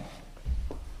contain.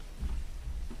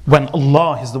 When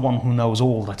Allah is the one who knows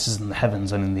all that is in the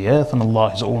heavens and in the earth, and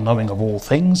Allah is all-knowing of all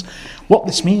things. What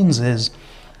this means is,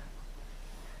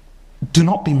 do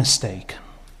not be mistaken.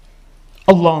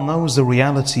 Allah knows the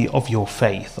reality of your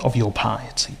faith, of your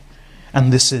piety.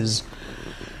 And this is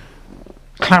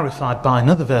clarified by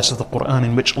another verse of the Quran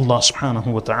in which Allah subhanahu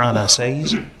wa ta'ala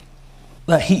says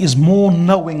that He is more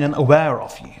knowing and aware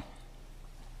of you.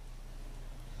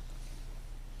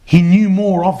 He knew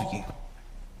more of you.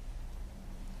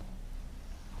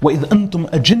 وَإِذْ أَنْتُمْ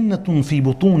أَجِنَّةٌ فِي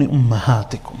بُطُونِ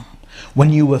أُمَّهَاتِكُمْ.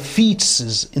 When you were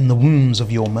fetuses in the wombs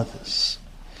of your mothers.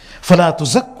 فَلَا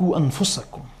تُزَكُّوا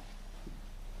أَنفُسَكُمْ.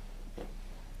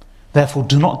 Therefore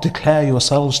do not declare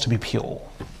yourselves to be pure.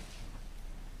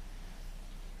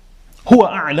 هُوَ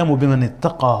أَعْلَمُ بِمَنِ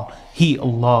اتَّقَى. He,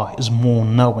 Allah, is more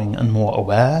knowing and more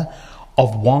aware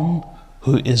of one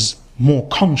who is more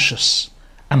conscious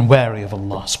and wary of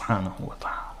Allah subhanahu wa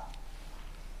ta'ala.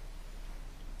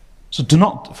 So do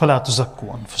not, فَلَا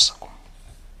تُزَكُّوا أَنفُسَكُمْ.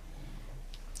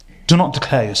 Do not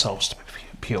declare yourselves to be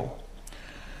pure.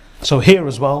 So here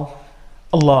as well,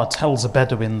 Allah tells a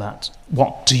Bedouin that,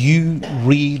 what, do you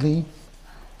really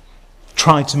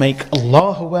try to make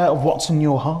Allah aware of what's in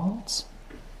your hearts?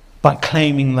 By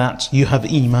claiming that you have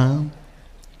Iman?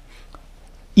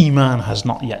 Iman has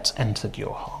not yet entered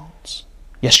your hearts.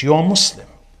 Yes, you are Muslim.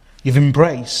 You've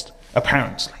embraced,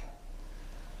 apparently.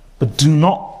 But do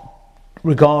not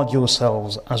regard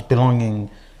yourselves as belonging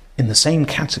in the same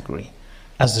category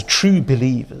as the true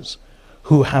believers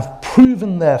who have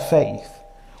proven their faith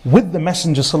with the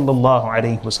Messenger sallallahu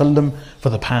alaihi wasallam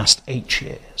for the past 8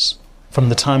 years, from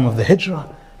the time of the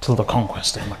Hijrah till the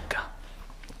conquest of Mecca.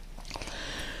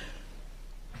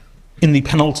 In the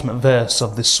penultimate verse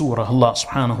of this surah, Allah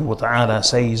subhanahu wa ta'ala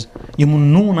says,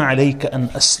 يَمُنُّونَ عَلَيْكَ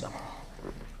أَنْ أَسْلَمُوا.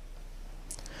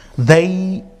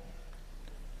 They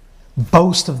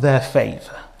boast of their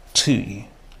favor to you,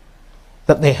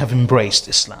 that they have embraced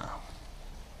Islam.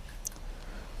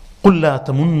 قُلْ لَا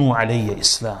تَمُنُّوا عَلَيَّ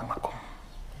إِسْلَامَكُمْ.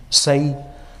 Say,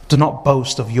 do not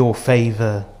boast of your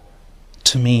favor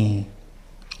to me,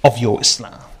 of your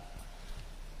Islam.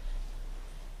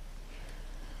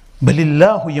 بَلِ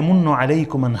اللَّهُ يَمُنُّ عَلَيْكُمْ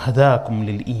أَنْ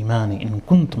هَدَاكُمْ لِلْإِيمَانِ إِن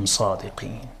كُنْتُمْ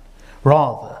صَادِقِينَ.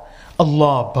 Rather,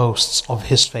 Allah boasts of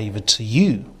His favor to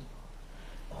you,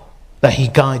 that He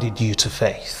guided you to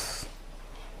faith,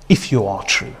 if you are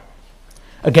true.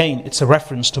 Again, it's a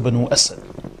reference to Banu Asad.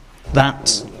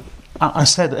 That I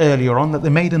said earlier on that they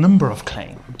made a number of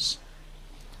claims.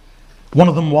 One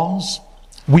of them was,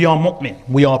 we are mu'min,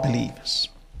 we are believers.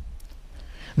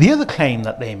 The other claim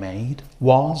that they made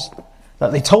was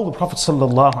that they told the Prophet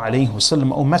sallallahu alaihi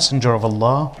wasallam, O Messenger of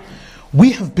Allah,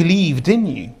 we have believed in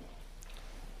you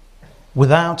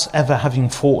without ever having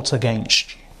fought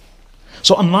against you.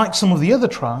 So unlike some of the other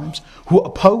tribes who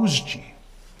opposed you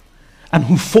and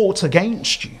who fought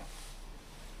against you,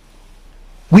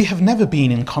 we have never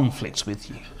been in conflict with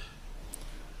you.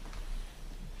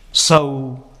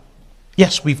 So,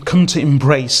 yes, we've come to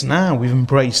embrace now, we've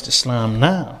embraced Islam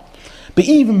now. But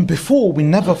even before, we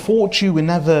never fought you, we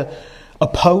never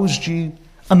opposed you,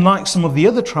 unlike some of the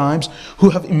other tribes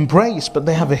who have embraced, but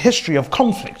they have a history of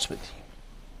conflict with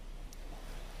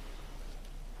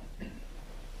you.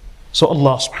 So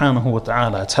Allah subhanahu wa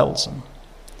ta'ala tells them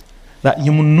that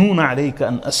يَمُنُّونَ عَلَيْكَ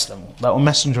أَنْ أَسْلَمُوا, that, O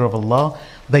Messenger of Allah,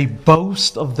 they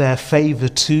boast of their favour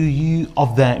to you,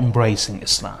 of their embracing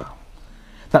Islam.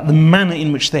 That the manner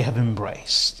in which they have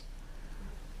embraced,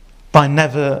 by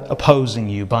never opposing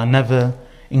you, by never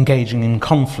engaging in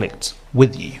conflict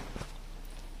with you.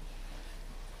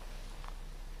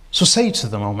 So say to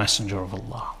them, O Messenger of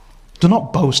Allah, do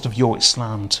not boast of your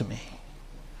Islam to me.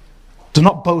 Do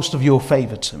not boast of your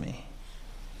favour to me.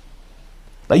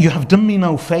 That you have done me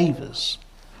no favours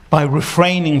by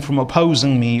refraining from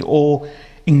opposing me or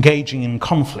engaging in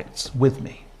conflict with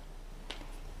me.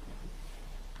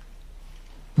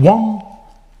 One,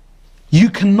 you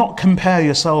cannot compare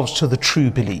yourselves to the true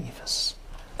believers,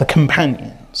 the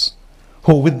companions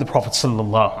who are with the Prophet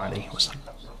sallallahu alaihi wasallam.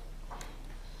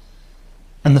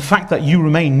 And the fact that you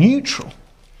remain neutral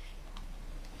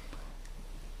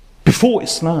before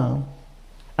Islam,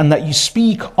 and that you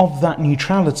speak of that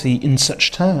neutrality in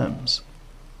such terms,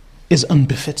 is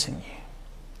unbefitting you.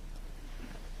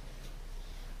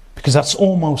 Because that's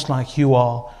almost like you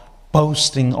are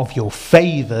boasting of your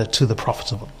favour to the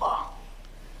Prophet of Allah.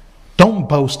 Don't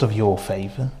boast of your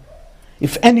favour.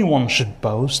 If anyone should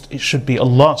boast, it should be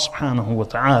Allah subhanahu wa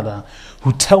ta'ala,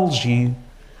 who tells you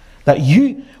that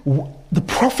the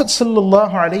Prophet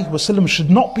sallallahu alaihi wasallam should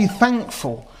not be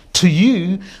thankful to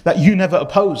you that you never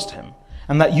opposed him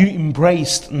and that you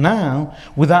embraced now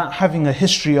without having a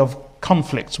history of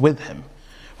conflict with him.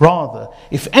 Rather,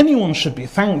 if anyone should be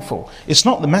thankful, it's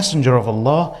not the Messenger of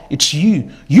Allah, it's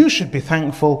you. You should be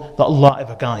thankful that Allah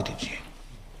ever guided you,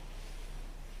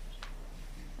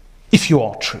 if you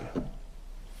are true.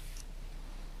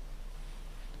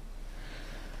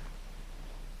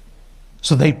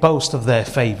 So they boast of their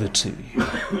favour to you,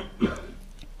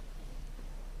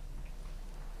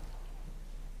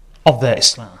 of their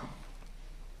Islam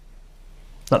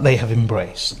that they have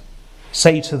embraced.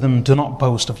 Say to them, do not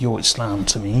boast of your Islam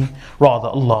to me, rather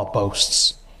Allah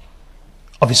boasts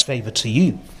of his favour to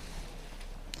you,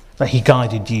 that he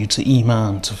guided you to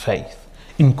Iman, to faith.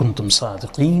 In kuntum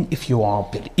sadiqeen, if you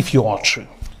are true.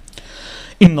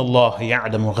 إن الله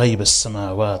يعلم غيب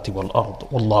السماوات والأرض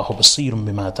والله بصير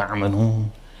بما تعملون.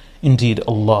 Indeed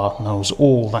Allah knows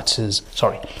Allah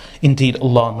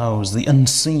knows the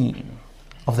unseen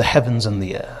of the heavens and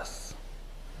the earth,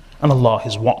 and Allah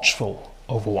is watchful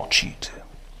over what you do.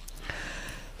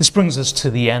 This brings us to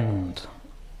the end.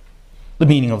 The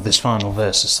meaning of this final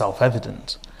verse is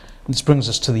self-evident. This brings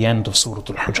us to the end of Surah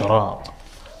Al-Hujurat.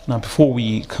 Now, before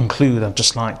we conclude, I'd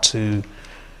just like to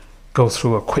go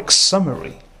through a quick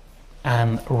summary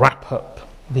and wrap up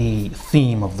the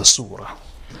theme of the surah.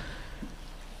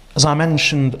 As I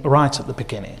mentioned right at the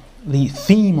beginning, the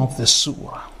theme of this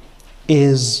surah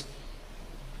is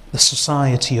the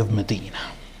society of Medina.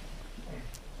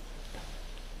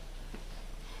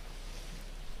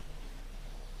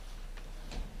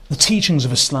 The teachings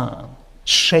of Islam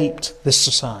shaped this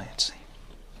society,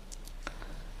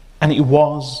 and it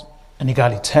was an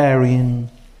egalitarian,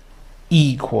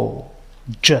 equal,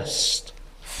 just,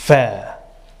 fair,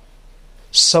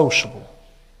 sociable,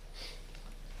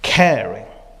 caring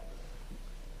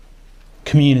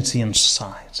community and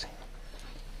society.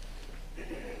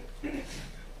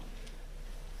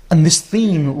 And this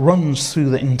theme runs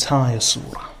through the entire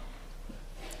surah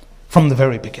from the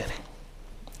very beginning.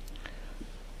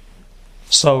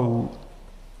 So,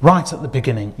 right at the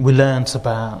beginning, we learnt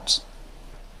about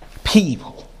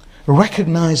people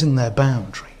recognizing their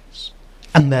boundaries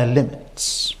and their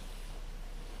limits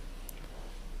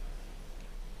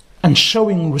and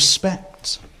showing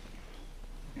respect.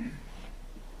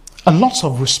 A lot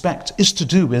of respect is to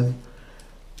do with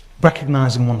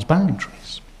recognizing one's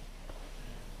boundaries.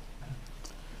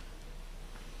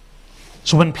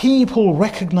 So when people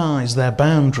recognize their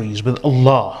boundaries with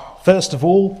Allah, first of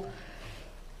all,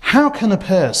 how can a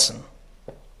person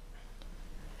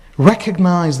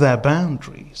recognize their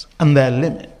boundaries and their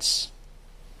limits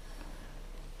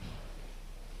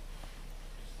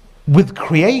with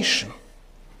creation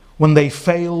when they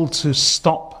fail to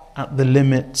stop at the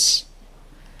limits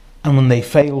and when they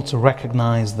fail to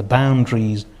recognize the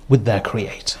boundaries with their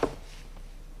Creator.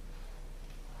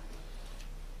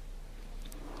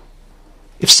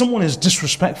 If someone is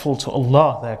disrespectful to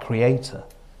Allah, their Creator,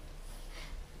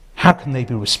 how can they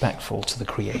be respectful to the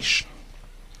creation?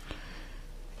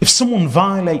 If someone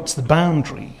violates the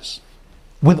boundaries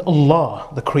with Allah,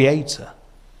 the Creator,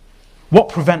 what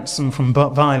prevents them from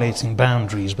violating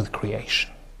boundaries with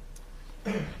creation?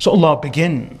 So Allah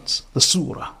begins the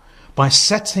surah by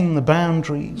setting the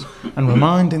boundaries and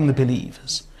reminding the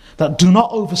believers that do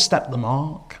not overstep the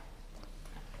mark.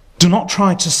 Do not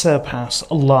try to surpass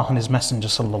Allah and His Messenger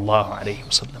sallallahu alaihi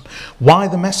wasallam. Why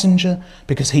the Messenger?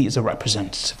 Because he is a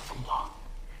representative of Allah.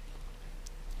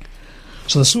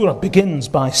 So the surah begins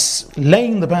by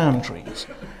laying the boundaries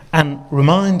and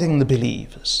reminding the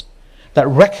believers that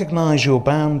recognize your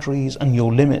boundaries and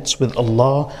your limits with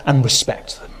Allah and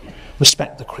respect them.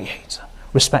 Respect the Creator.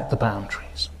 Respect the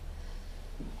boundaries.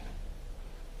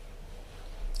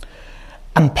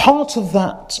 And part of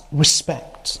that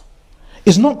respect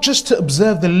is not just to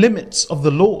observe the limits of the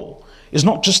law, is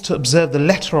not just to observe the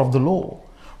letter of the law.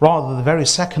 Rather, the very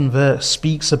second verse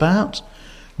speaks about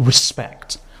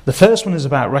respect. The first one is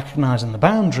about recognizing the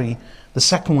boundary. The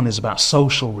second one is about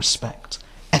social respect,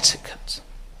 etiquette.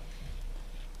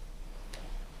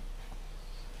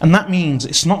 And that means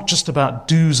it's not just about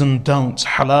do's and don'ts,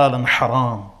 halal and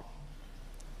haram,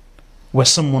 where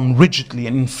someone rigidly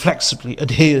and inflexibly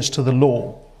adheres to the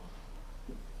law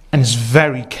and is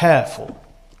very careful,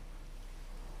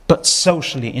 but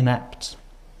socially inept,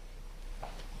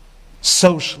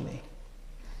 socially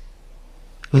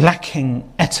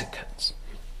lacking etiquette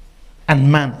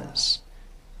and manners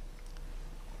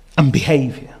and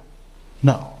behavior.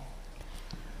 No.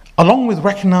 Along with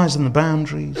recognizing the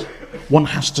boundaries, one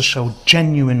has to show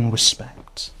genuine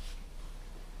respect.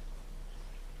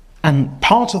 And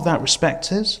part of that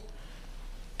respect is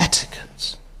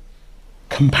etiquette,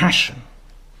 compassion,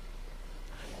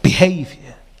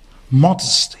 behavior,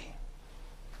 modesty.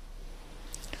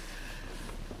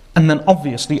 And then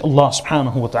obviously Allah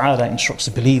subhanahu wa ta'ala instructs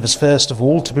the believers first of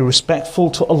all to be respectful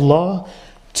to Allah,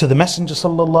 to the Messenger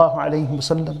sallallahu alayhi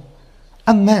wasallam.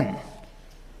 And then,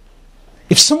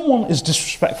 if someone is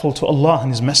disrespectful to Allah and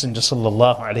His Messenger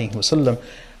sallallahu alayhi wasallam,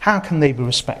 how can they be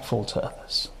respectful to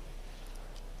others?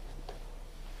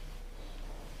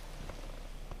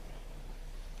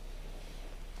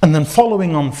 And then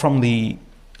following on from the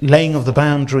laying of the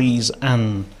boundaries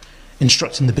and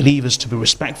instructing the believers to be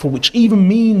respectful, which even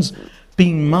means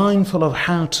being mindful of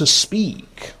how to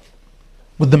speak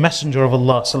with the Messenger of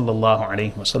Allah sallallahu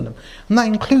alaihi wasallam, and that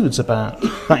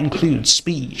includes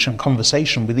speech and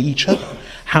conversation with each other,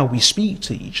 how we speak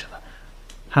to each other,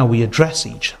 how we address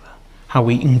each other, how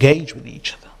we engage with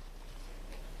each other.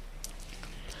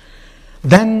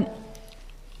 Then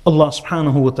Allah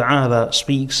subhanahu wa ta'ala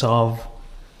speaks of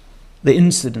the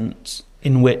incident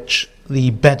in which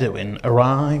the Bedouin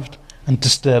arrived and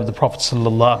disturbed the Prophet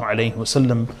sallallahu alaihi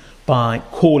wasallam by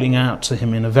calling out to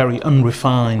him in a very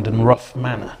unrefined and rough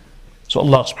manner. So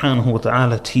Allah subhanahu wa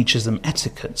ta'ala teaches them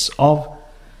etiquettes of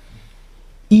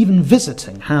even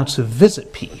visiting, how to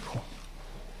visit people,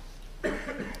 and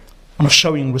of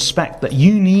showing respect that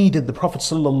you needed the Prophet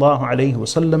sallallahu alaihi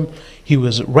wasallam. He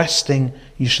was resting,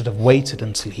 you should have waited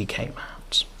until he came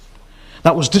out.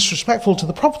 That was disrespectful to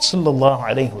the Prophet sallallahu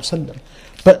alaihi wasallam.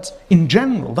 But in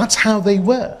general, that's how they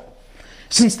were.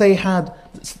 Since they had,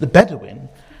 the Bedouin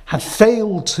had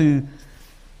failed to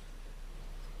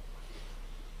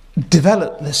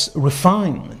develop this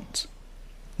refinement,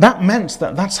 that meant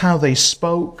that that's how they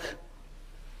spoke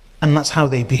and that's how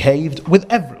they behaved with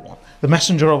everyone, the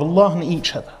Messenger of Allah and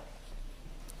each other.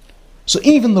 So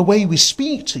even the way we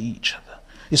speak to each other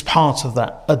is part of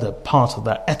that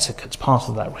etiquette, part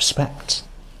of that respect.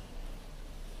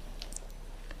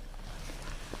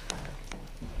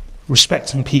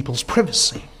 Respecting people's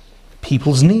privacy,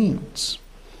 people's needs.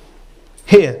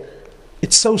 Here,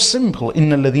 it's so simple. إِنَّ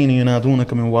الَّذِينَ يُنَادُونَكَ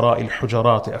مِنْ وَرَاءِ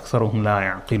الْحُجَرَاتِ أَكْثَرُهُمْ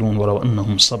لَا يَعْقِلُونَ وَلَوْ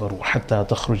أَنَّهُمْ صَبَرُوا حَتَّى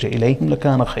تَخْرُجَ إِلَيْهِمْ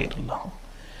لَكَانَ خَيْرًا لَهُمْ.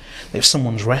 If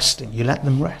someone's resting, you let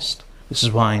them rest. This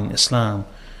is why in Islam,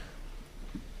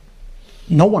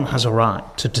 no one has a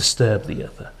right to disturb the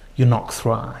other. You knock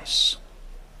thrice.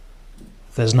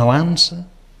 If there's no answer,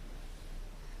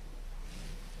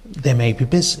 they may be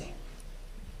busy.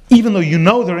 Even though you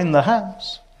know they're in the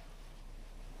house,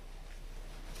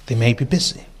 they may be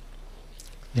busy.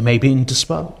 They may be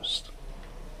indisposed.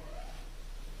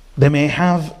 They may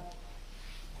have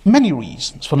many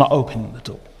reasons for not opening the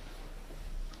door.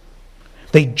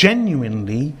 They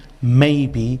genuinely may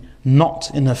be not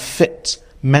in a fit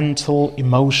mental,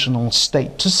 emotional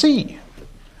state to see you.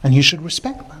 And you should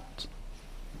respect that.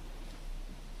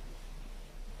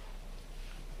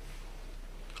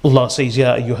 Allah says,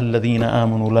 يا أيها الذين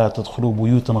آمنوا لا تدخلوا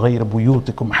بيوتا غير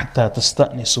بيوتكم حتى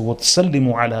تستأنسوا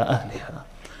وتسلموا على أهلها.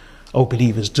 O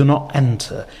believers, do not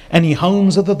enter any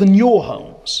homes other than your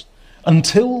homes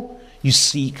until you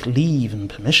seek leave and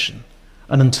permission,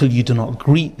 and until you do not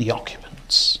greet the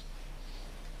occupants.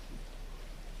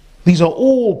 These are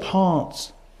all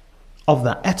parts of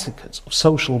that etiquette of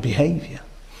social behavior.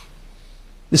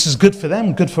 This is good for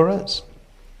them, good for us.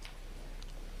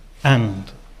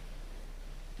 And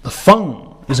the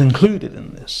phone is included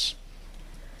in this.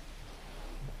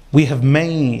 We have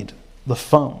made the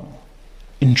phone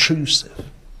intrusive.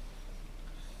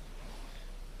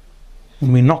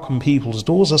 When we knock on people's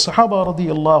doors, the Sahaba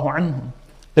radiyallahu anhum,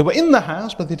 they were in the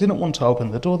house, but they didn't want to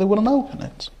open the door, they wouldn't open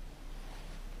it.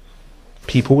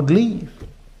 People would leave,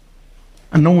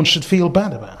 and no one should feel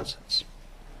bad about it.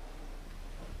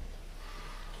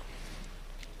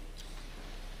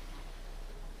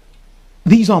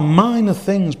 These are minor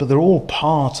things, but they're all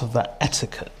part of that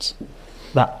etiquette,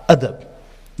 that adab,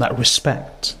 that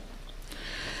respect.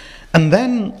 And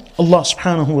then Allah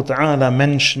subhanahu wa ta'ala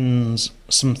mentions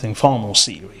something far more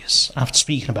serious. After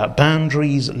speaking about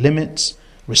boundaries, limits,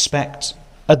 respect,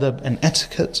 adab and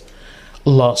etiquette,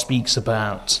 Allah speaks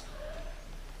about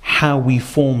how we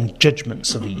form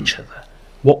judgments of each other,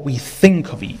 what we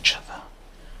think of each other.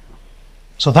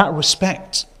 So that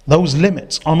respect, those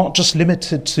limits are not just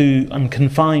limited to and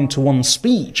confined to one's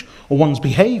speech or one's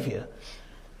behavior.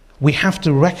 We have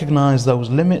to recognize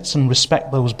those limits and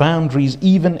respect those boundaries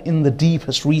even in the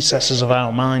deepest recesses of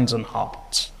our minds and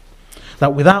hearts.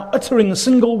 That without uttering a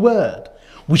single word,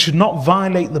 we should not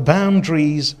violate the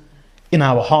boundaries in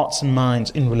our hearts and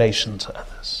minds in relation to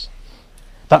others.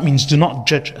 That means do not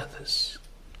judge others.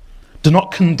 Do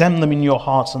not condemn them in your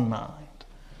heart and mind.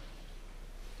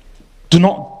 Do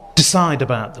not decide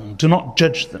about them. Do not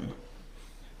judge them.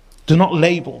 Do not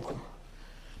label them.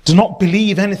 Do not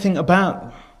believe anything about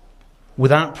them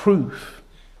without proof,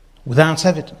 without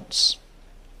evidence.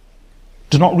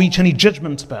 Do not reach any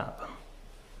judgment about them.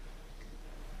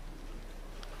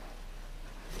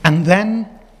 And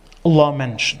then Allah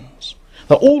mentions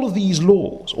that all of these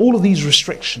laws, all of these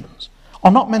restrictions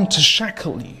are not meant to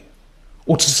shackle you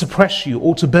or to suppress you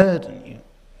or to burden you.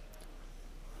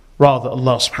 Rather,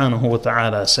 Allah subhanahu wa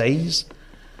ta'ala says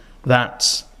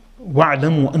that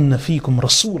وَاعْلَمُوا أَنَّ فِيكُمْ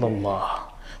رَسُولَ اللَّهِ,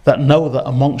 that know that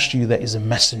amongst you there is a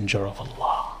messenger of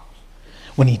Allah.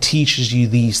 When he teaches you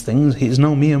these things, he is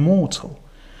no mere mortal.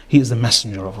 He is the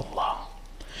messenger of Allah.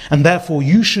 And therefore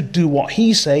you should do what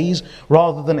he says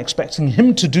rather than expecting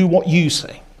him to do what you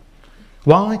say.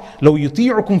 Why? لَوْ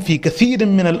يُطِيعُكُمْ فِي كَثِيرٍ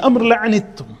مِّنَ الْأَمْرِ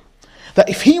لَعَنِتُّمْ. That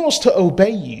if he was to obey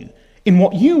you in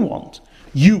what you want,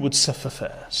 you would suffer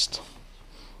first.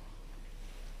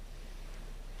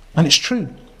 And it's true.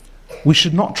 We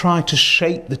should not try to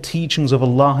shape the teachings of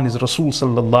Allah and His Rasul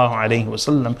sallallahu alayhi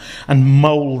wasallam and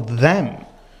mold them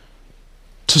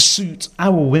to suit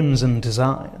our whims and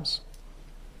desires.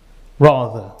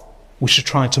 Rather, we should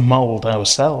try to mold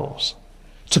ourselves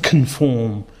to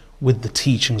conform with the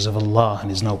teachings of Allah and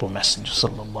His noble Messenger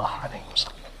sallallahu alayhi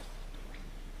wasallam.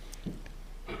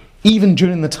 Even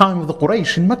during the time of the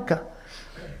Quraysh in Mecca,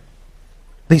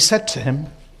 they said to him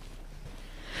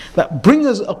that bring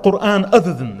us a Quran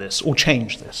other than this or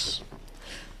change this.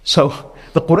 So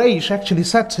the Quraysh actually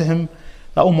said to him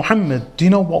that, oh Muhammad, do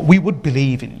you know what? We would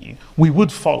believe in you. We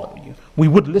would follow you. We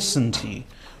would listen to you.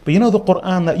 But you know the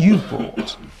Quran that you've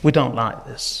brought? We don't like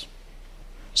this.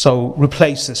 So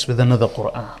replace this with another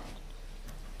Quran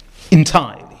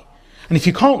entirely. And if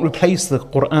you can't replace the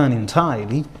Quran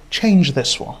entirely, change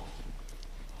this one.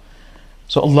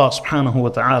 So Allah subhanahu wa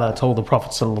ta'ala told the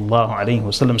Prophet sallallahu alayhi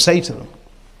wa sallam, say to them,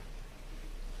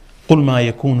 قُلْ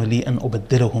مَا يَكُونُ لِي أَنْ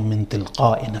أُبَدِّلَهُ مِنْ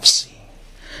تِلْقَاءِ نَفْسِي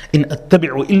إِنْ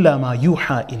أَتَّبِعُ إِلَّا مَا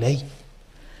يُوحَى إِلَيْهِ.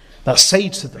 That say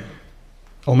to them,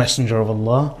 O Messenger of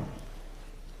Allah,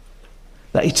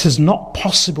 that it is not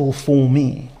possible for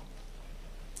me,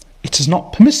 it is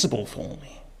not permissible for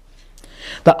me,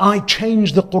 that I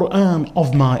change the Quran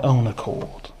of my own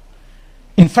accord.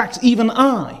 In fact, even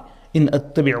I, إِنْ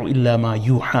أَتَّبِعُ إِلَّا مَا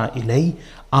يُوحَى إِلَيْهِ,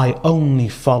 I only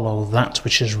follow that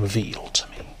which is revealed to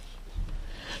me.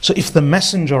 So if the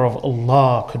Messenger of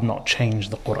Allah could not change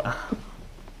the Quran,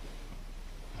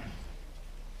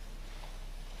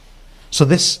 so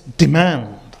this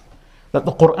demand that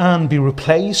the Quran be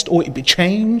replaced or it be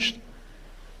changed,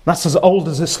 that's as old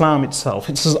as Islam itself.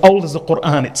 It's as old as the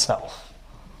Quran itself.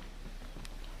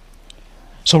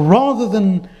 So rather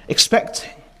than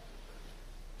expecting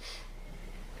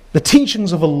the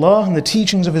teachings of Allah and the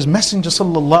teachings of His Messenger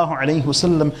sallallahu alaihi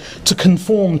wasallam to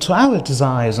conform to our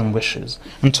desires and wishes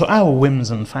and to our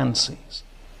whims and fancies.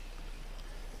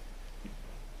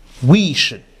 We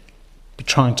should be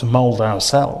trying to mould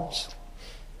ourselves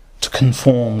to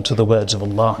conform to the words of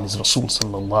Allah and His Rasul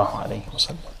sallallahu alaihi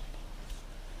wasallam.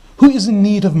 Who is in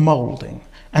need of moulding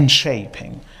and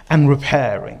shaping and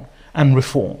repairing and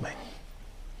reforming?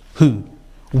 Who?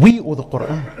 We or the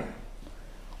Quran?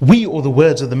 We or the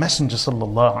words of the Messenger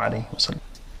sallallahu alaihi wasallam?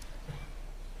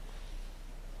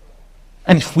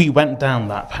 And if we went down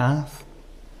that path,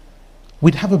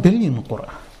 we'd have 1 billion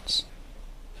Qur'ans.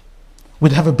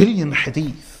 We'd have 1 billion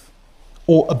hadith,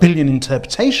 or 1 billion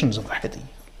interpretations of the hadith.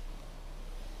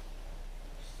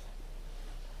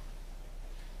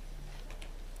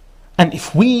 And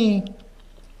if we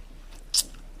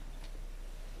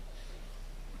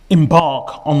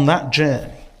embark on that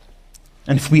journey,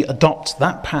 and if we adopt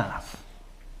that path,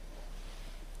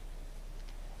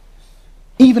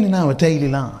 even in our daily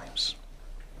lives,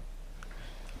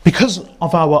 because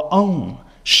of our own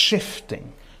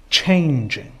shifting,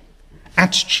 changing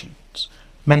attitudes,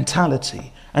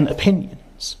 mentality and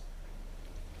opinions,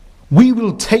 we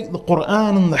will take the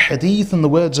Quran and the Hadith and the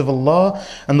words of Allah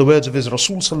and the words of His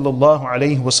Rasul sallallahu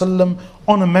alaihi wasallam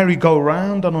on a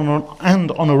merry-go-round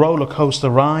and on a roller coaster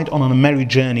ride, on a merry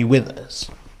journey with us.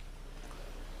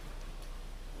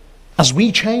 As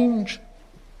we change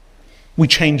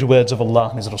the words of Allah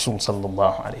and His Rasul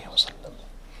sallallahu alaihi wasallam.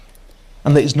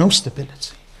 And there is no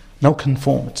stability, no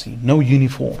conformity, no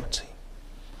uniformity,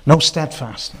 no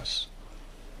steadfastness.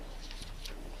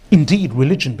 Indeed,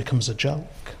 religion becomes a joke.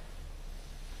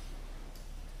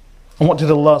 And what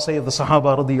did Allah say of the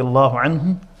Sahaba radiyallahu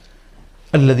anhum?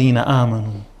 الَّذِينَ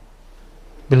آمَنُوا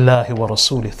بِاللَّهِ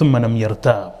وَرَسُولِهِ ثُمَّ لَمْ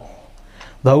يَرْتَابُوا.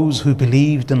 Those who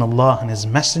believed in Allah and His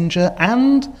Messenger,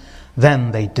 and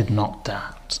then they did not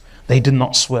doubt, they did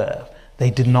not swerve, they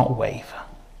did not waver.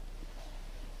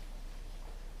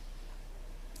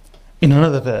 In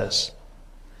another verse,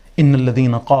 إِنَّ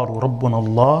الَّذِينَ قَالُوا رَبُّنَا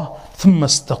اللَّهُ ثُمَّ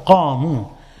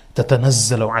اسْتَقَامُوا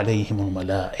تَتَنَزَّلُ عَلَيْهِمُ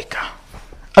الْمَلَائِكَةُ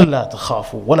أَلَّا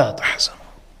تَخَافُوا وَلَا تَحْزَنُوا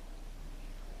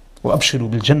وَأَبْشِرُوا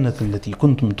بِالْجَنَّةِ الَّتِي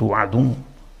كُنْتُمْ تُوعَدُونَ.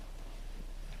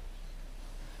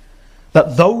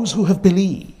 That those who have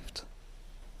believed,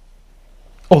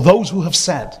 or those who have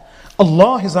said,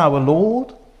 Allah is our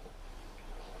Lord,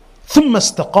 ثُمَّ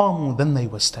اسْتَقَامُوا, then they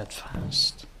were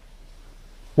steadfast.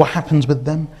 What happens with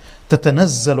them?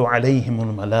 تَتَنَزَّلُ عَلَيْهِمُ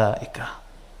الْمَلَائِكَةُ.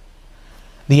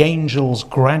 The angels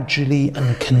gradually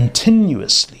and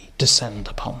continuously descend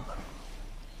upon them,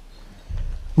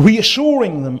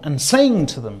 reassuring them and saying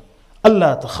to them,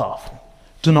 أَلَّا تَخَافُوا,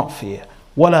 do not fear,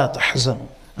 وَلَا تَحْزَنُوا,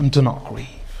 and do not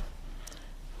grieve,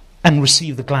 and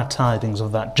receive the glad tidings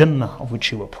of that Jannah of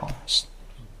which you were promised.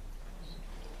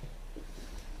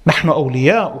 نَحْنُ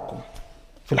أَوْلِيَاؤُكُمْ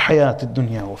فِي الْحَيَاةِ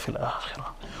الدُّنْيَا وَفِي الْآخِرَةِ.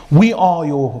 We are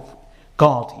your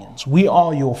guardians, we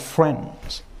are your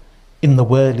friends in the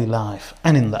worldly life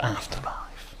and in the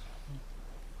afterlife.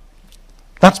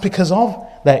 That's because of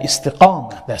their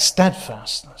istiqamah, their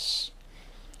steadfastness.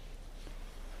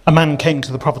 A man came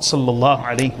to the Prophet sallallahu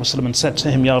alaihi wasallam and said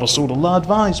to him, Ya Rasulullah,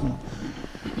 advise me.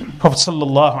 Prophet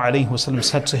sallallahu alaihi wasallam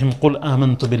said to him, قُلْ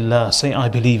آمَنْتُ بِاللَّهِ, say I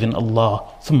believe in Allah,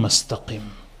 ثُمَّ اسْتَقِمْ,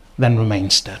 then remain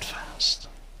steadfast.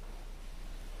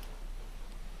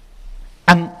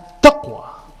 And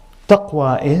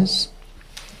taqwa is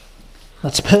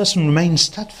that a person remains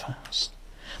steadfast.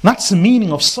 That's the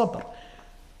meaning of sabr.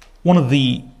 One of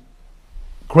the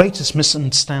greatest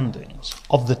misunderstandings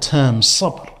of the term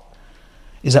sabr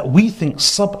is that we think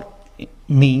sabr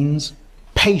means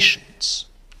patience,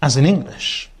 as in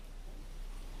English.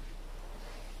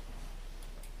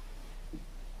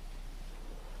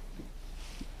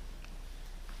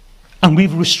 And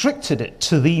we've restricted it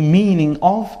to the meaning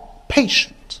of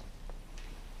patient,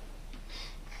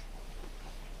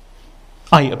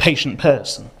 i.e. a patient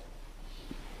person.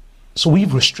 So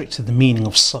we've restricted the meaning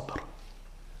of sabr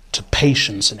to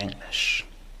patience in English,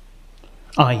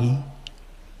 i.e.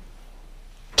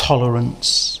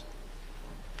 tolerance,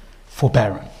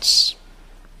 forbearance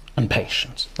and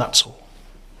patience, that's all.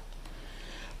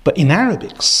 But in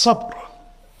Arabic, sabr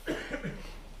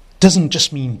doesn't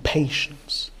just mean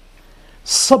patience.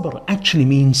 Sabr actually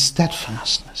means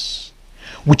steadfastness,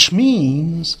 which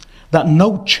means that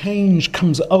no change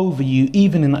comes over you,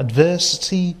 even in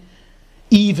adversity,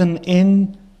 even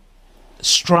in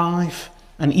strife,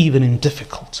 and even in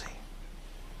difficulty.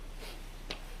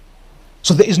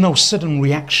 So there is no sudden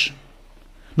reaction,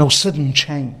 no sudden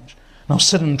change, no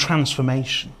sudden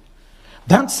transformation.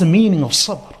 That's the meaning of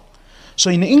sabr. So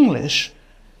in English,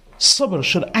 sabr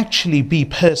should actually be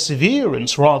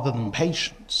perseverance rather than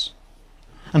patience.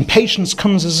 And patience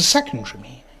comes as a secondary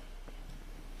meaning.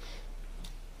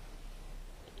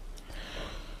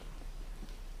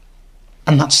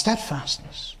 And that's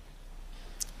steadfastness.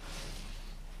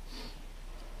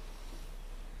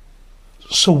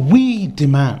 So we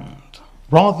demand,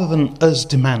 rather than us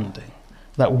demanding,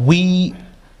 that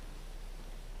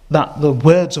the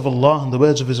words of Allah and the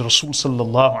words of His Rasul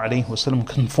sallallahu alaihi wasallam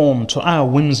conform to our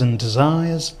whims and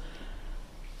desires,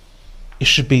 it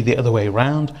should be the other way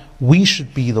around. We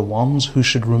should be the ones who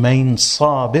should remain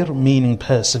sabir, meaning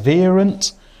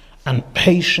perseverant, and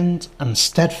patient, and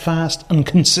steadfast, and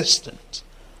consistent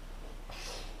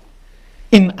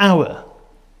in our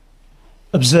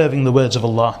observing the words of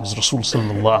Allah and His Rasul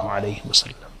sallallahu alaihi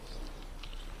wasallam.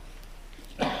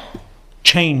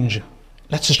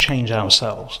 Let us change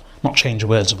ourselves, not change the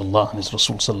words of Allah and His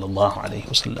Rasul sallallahu alaihi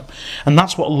wasallam. And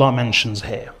that's what Allah mentions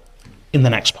here in the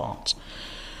next part.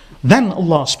 Then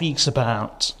Allah speaks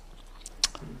about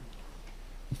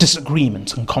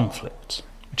disagreement and conflict,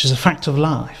 which is a fact of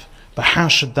life. But how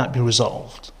should that be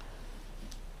resolved?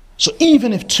 So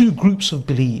even if two groups of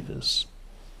believers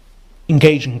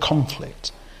engage in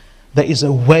conflict, there is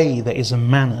a way, there is a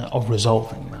manner of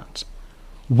resolving that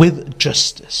with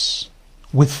justice,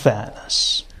 with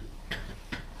fairness.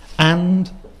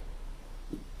 And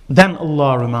then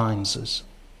Allah reminds us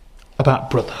about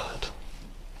brotherhood.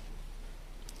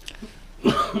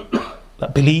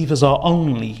 That believers are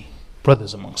only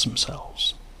brothers amongst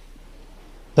themselves.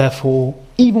 Therefore,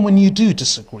 even when you do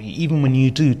disagree, even when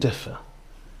you do differ,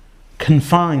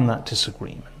 confine that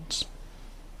disagreement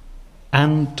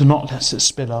and do not let it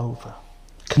spill over.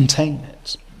 Contain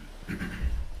it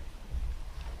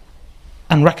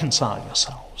and reconcile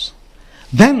yourselves.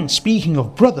 Then, speaking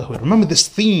of brotherhood, remember this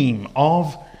theme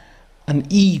of an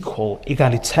equal,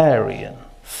 egalitarian,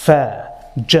 fair,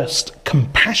 just,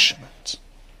 compassionate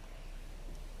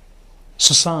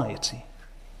society.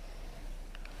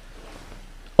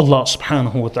 Allah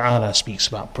subhanahu wa ta'ala speaks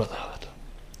about brotherhood.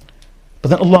 But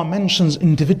then Allah mentions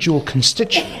individual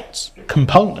constituents,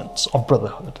 components of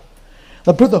brotherhood.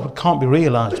 That brotherhood can't be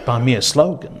realized by mere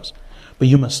slogans, but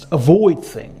you must avoid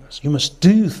things, you must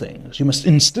do things, you must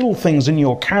instill things in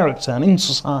your character and in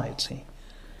society.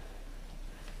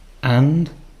 And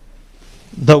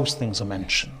those things are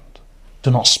mentioned.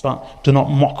 Do not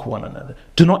mock one another.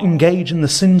 Do not engage in the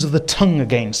sins of the tongue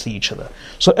against each other.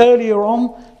 So earlier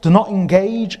on, do not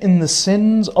engage in the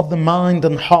sins of the mind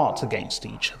and heart against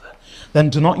each other.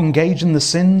 Then do not engage in the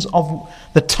sins of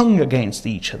the tongue against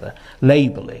each other.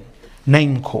 Labeling,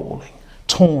 name-calling,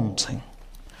 taunting,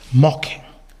 mocking.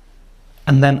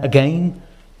 And then again,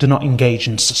 do not engage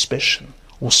in suspicion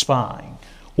or spying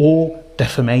or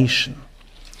defamation,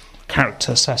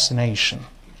 character assassination,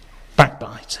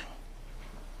 backbiting.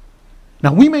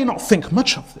 Now, we may not think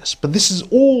much of this, but this is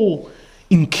all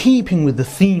in keeping with the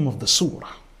theme of the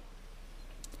surah.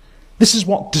 This is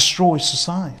what destroys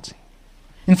society.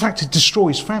 In fact, it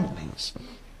destroys families.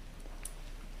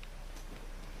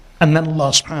 And then Allah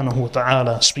subhanahu wa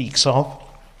ta'ala speaks of,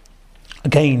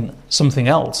 again, something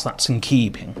else that's in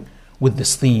keeping with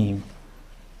this theme.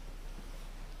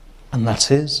 And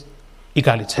that is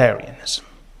egalitarianism,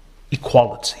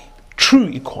 equality, true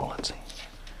equality.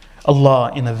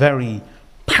 Allah, in a very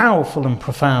powerful and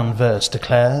profound verse,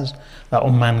 declares that, "O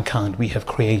mankind, we have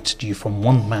created you from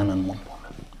one man and one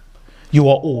woman. You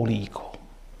are all equal.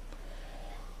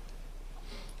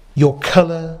 Your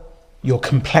colour, your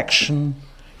complexion,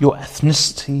 your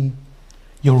ethnicity,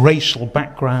 your racial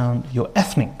background, your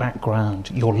ethnic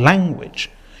background, your language,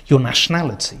 your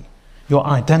nationality, your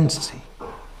identity,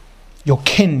 your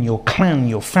kin, your clan,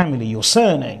 your family, your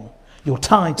surname, your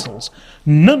titles,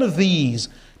 none of these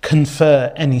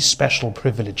confer any special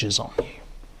privileges on you.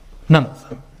 None of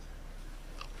them.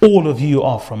 All of you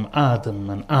are from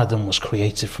Adam, and Adam was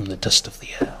created from the dust of the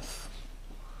earth."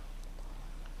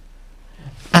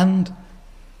 And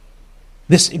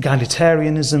this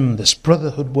egalitarianism, this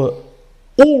brotherhood, were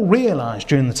all realized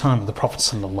during the time of the Prophet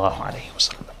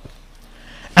ﷺ.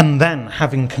 And then,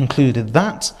 having concluded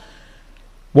that,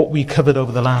 what we covered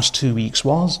over the last 2 weeks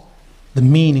was the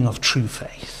meaning of true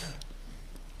faith.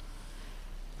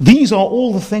 These are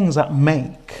all the things that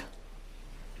make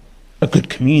a good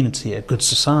community, a good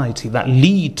society, that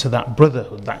lead to that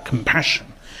brotherhood, that compassion,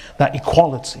 that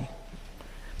equality,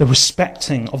 the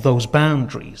respecting of those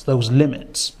boundaries, those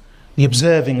limits, the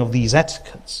observing of these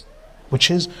etiquettes, which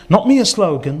is not mere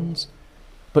slogans,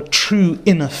 but true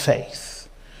inner faith,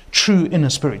 true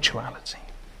inner spirituality.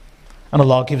 And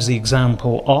Allah gives the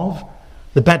example of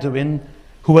the Bedouin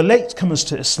who were latecomers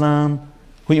to Islam,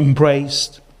 who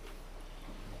embraced,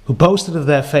 who boasted of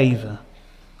their favour,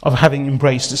 of having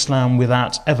embraced Islam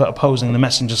without ever opposing the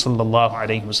Messenger sallallahu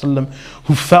alaihi wasallam,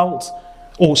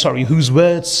 whose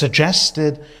words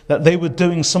suggested that they were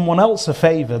doing someone else a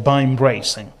favour by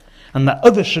embracing, and that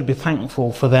others should be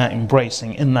thankful for their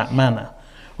embracing in that manner.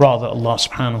 Rather, Allah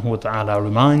subhanahu wa ta'ala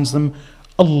reminds them,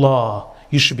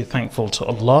 you should be thankful to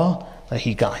Allah that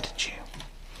He guided you.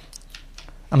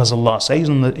 And as Allah says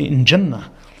in Jannah,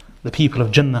 the people of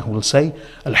Jannah will say,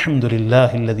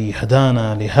 Alhamdulillahi alladhi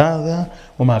hadana lihada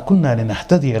wa ma kunna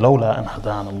linahtadiya lawla an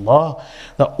hadana Allah.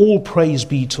 That all praise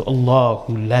be to Allah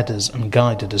who led us and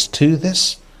guided us to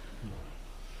this.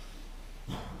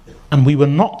 And we were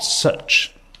not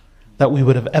such that we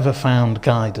would have ever found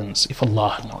guidance if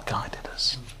Allah had not guided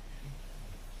us.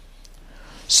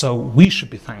 So we should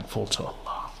be thankful to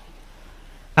Allah.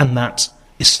 And that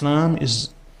Islam is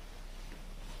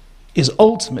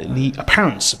ultimately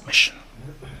apparent submission.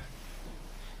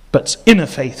 But inner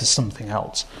faith is something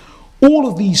else. All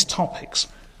of these topics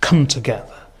come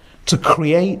together to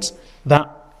create that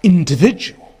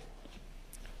individual.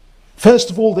 First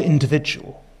of all, the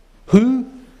individual who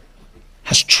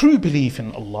has true belief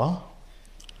in Allah,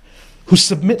 who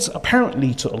submits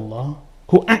apparently to Allah,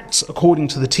 who acts according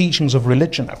to the teachings of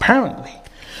religion apparently,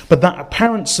 but that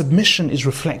apparent submission is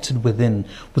reflected within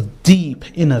with deep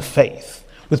inner faith,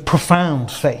 with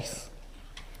profound faith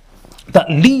that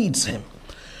leads him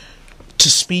to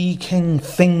speaking,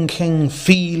 thinking,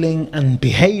 feeling and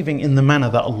behaving in the manner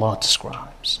that Allah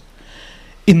describes.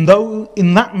 In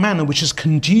that manner which is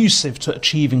conducive to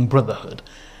achieving brotherhood,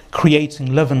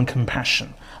 creating love and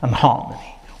compassion and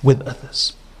harmony with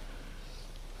others.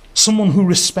 Someone who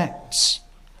respects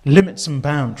limits and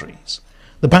boundaries,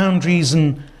 the boundaries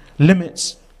and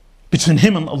limits between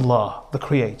him and Allah, the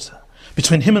Creator,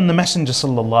 between him and the Messenger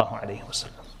sallallahu alaihi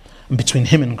wasallam, and between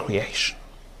him and creation.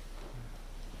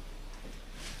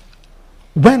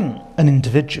 When an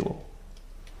individual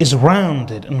is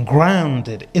rounded and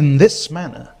grounded in this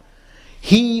manner,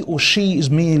 he or she is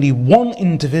merely one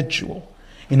individual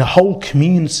in a whole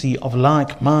community of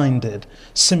like-minded,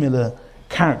 similar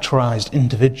characterized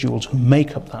individuals who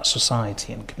make up that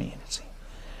society and community.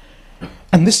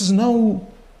 And this is no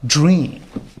dream.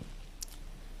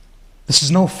 This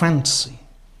is no fantasy.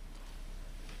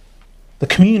 The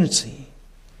community,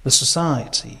 the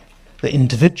society, the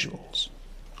individuals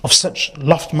of such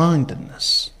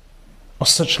loft-mindedness, of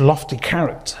such lofty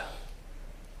character,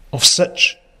 of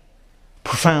such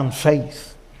profound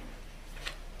faith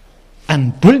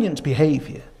and brilliant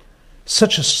behavior,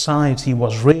 such a society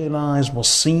was realized, was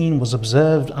seen, was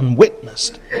observed and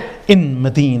witnessed in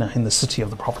Medina, in the city of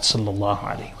the Prophet sallallahu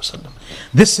alaihi wasallam.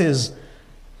 This is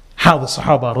how the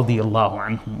Sahaba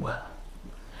radiyallahu anhum were.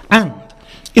 And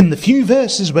in the few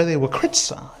verses where they were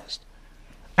criticized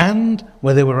and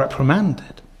where they were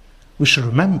reprimanded, we should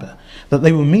remember that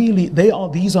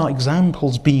these are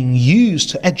examples being used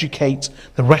to educate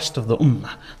the rest of the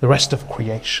ummah, the rest of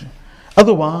creation.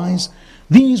 Otherwise,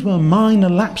 these were minor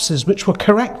lapses which were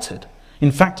corrected.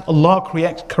 In fact, Allah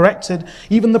corrected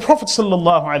even the Prophet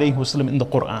sallallahu alaihi wasallam in the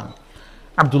Quran.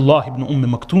 Abdullah ibn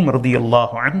Maktum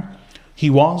radiyallahu anhu, he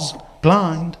was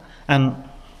blind and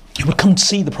he would come to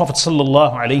see the Prophet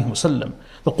sallallahu alaihi wasallam.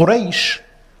 The Quraysh,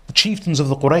 the chieftains of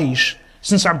the Quraysh,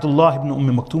 since Abdullah ibn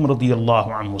Maktum radiyallahu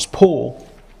anhu was poor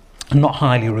and not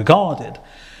highly regarded,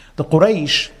 the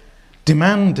Quraysh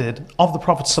demanded of the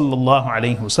Prophet sallallahu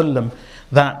alaihi wasallam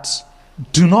that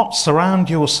do not surround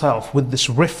yourself with this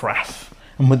riffraff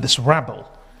and with this rabble,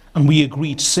 and we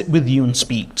agree to sit with you and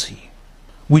speak to you.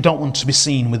 We don't want to be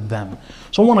seen with them.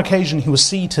 So on one occasion he was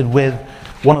seated with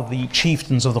one of the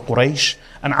chieftains of the Quraysh,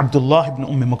 and Abdullah ibn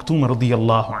Maktum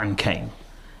radiyallahu anhu came.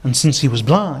 And since he was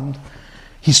blind,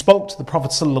 he spoke to the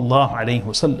Prophet sallallahu alaihi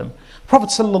wasallam. The Prophet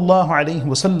sallallahu alaihi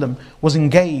wasallam was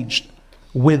engaged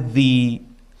with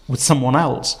someone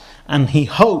else, and he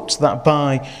hoped that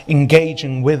by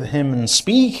engaging with him and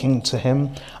speaking to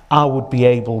him, I would be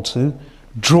able to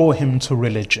draw him to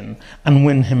religion and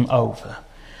win him over.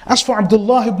 As for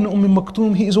Abdullah ibn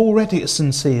Maktum, he is already a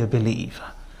sincere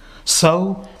believer,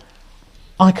 so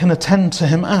I can attend to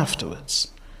him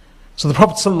afterwards. So the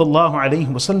Prophet sallallahu alaihi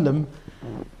wasallam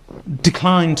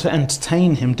declined to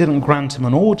entertain him, didn't grant him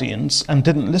an audience, and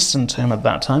didn't listen to him at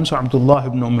that time. So Abdullah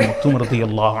ibn Maktum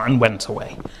radiyallahu anhu went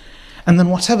away. And then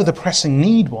whatever the pressing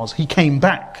need was, he came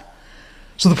back.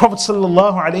 So the Prophet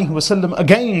sallallahu alaihi wasallam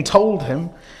again told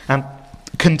him and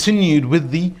continued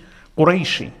with the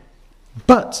Qurayshi.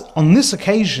 But on this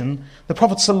occasion, the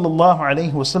Prophet sallallahu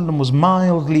alaihi wasallam was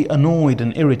mildly annoyed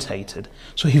and irritated.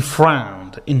 So he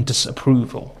frowned in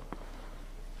disapproval.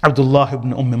 Abdullah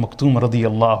ibn Maktum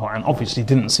radiyallahu anhu obviously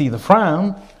didn't see the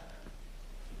frown,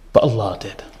 But Allah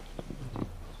did.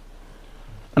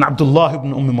 And Abdullah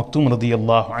ibn Maktoum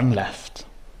radiyallahu anhu left.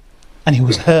 And he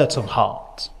was hurt of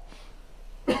heart.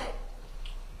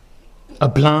 A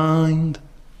blind,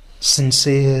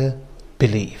 sincere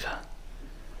believer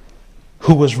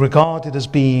who was regarded as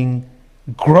being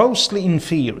grossly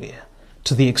inferior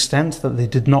to the extent that they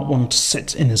did not want to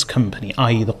sit in his company,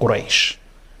 i.e. the Quraysh.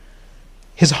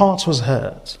 His heart was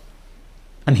hurt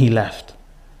and he left.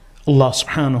 Allah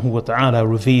subhanahu wa ta'ala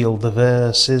revealed the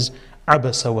verses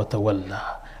عَبَسَ وَتَوَلَّى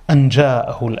أَنْ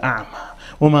جَاءَهُ الْأَعْمَى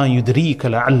وَمَا يُدْرِيكَ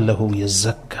لَعَلَّهُ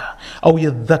يَزَّكَّى أَوْ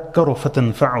يَذَّكَّرُ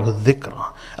فَتَنْفَعُهُ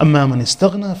الذِّكْرَى أَمَّا مَنِ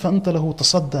اسْتَغْنَى فَأَنْتَ لَهُ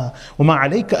تَصَدَّى وَمَا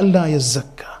عَلَيْكَ أَلَّا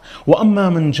يَزَّكَّى وَأَمَّا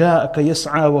مَنْ جَاءَكَ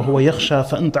يَسْعَى وَهُوَ يَخْشَى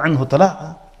فَأَنْتَ عَنْهُ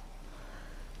تَلَهَّى.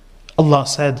 Allah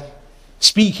said,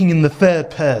 speaking in the third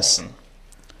person,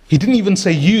 He didn't even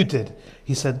say you did.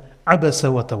 He said, عَبَسَ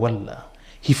وَتَوَلَّى.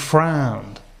 He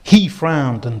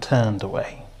frowned and turned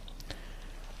away.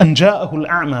 And جَاءَهُ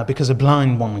الْأَعْمَى, because a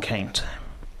blind one came to him.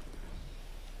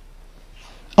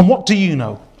 And what do you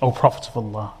know, O Prophet of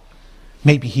Allah?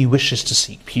 Maybe he wishes to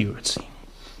seek purity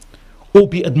or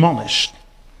be admonished,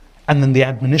 and then the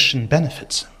admonition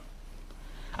benefits him.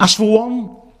 As for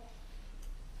one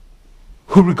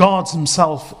who regards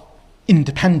himself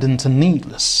independent and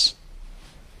needless,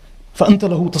 فَأَنْتَ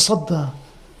لَهُ تَصَدَّى,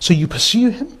 so you pursue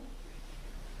him.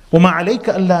 وَمَا عَلَيْكَ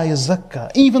أَلَّا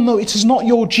يَزَّكَّى, even though it is not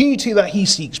your duty that he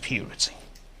seeks purity.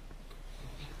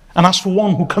 And as for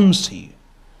one who comes to you,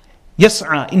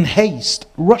 يَسْعَى, in haste,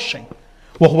 rushing,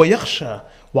 وَهُوَ يَخْشَى,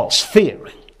 whilst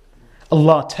fearing,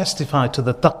 Allah testified to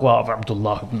the taqwa of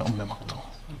Abdullah ibn Maktoum.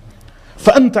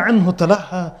 فَأَنْتَ عَنْهُ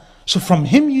تَلَهَّى, so from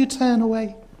him you turn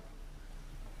away.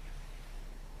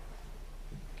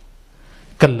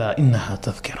 كَلَّا إِنَّهَا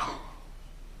تَذْكِرَةٌ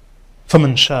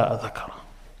فَمَنْ شَاءَ ذَكَرَ.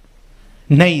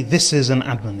 Nay, this is an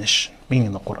admonition,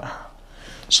 meaning the Qur'an.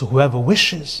 So whoever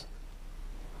wishes,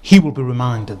 he will be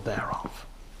reminded thereof.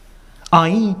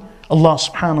 I.e., Allah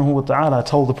subhanahu wa ta'ala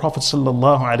told the Prophet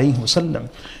sallallahu alayhi wasallam,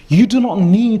 you do not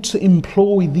need to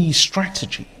employ these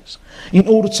strategies in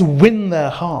order to win their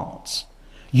hearts.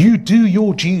 You do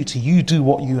your duty, you do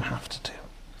what you have to do.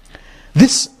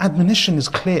 This admonition is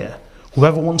clear.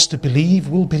 Whoever wants to believe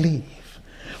will believe.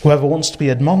 Whoever wants to be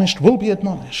admonished will be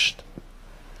admonished.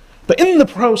 But in the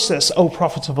process, O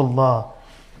Prophet of Allah,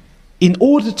 in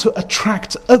order to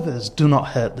attract others, do not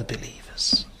hurt the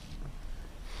believers.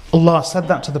 Allah said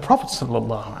that to the Prophet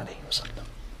sallallahu alaihi wasallam.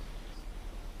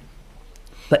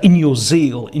 That in your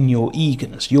zeal, in your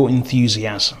eagerness, your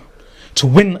enthusiasm to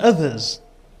win others,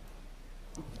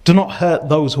 do not hurt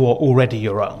those who are already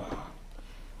your own.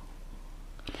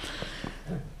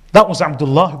 That was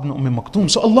Abdullah ibn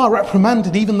Maktoum. So Allah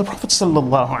reprimanded even the Prophet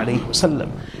sallallahu alaihi wasallam.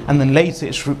 And then later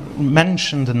it's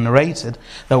mentioned and narrated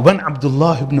that when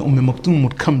Abdullah ibn Maktoum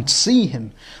would come to see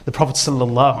him, the Prophet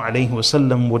sallallahu alaihi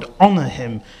wasallam would honor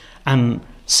him and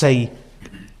say,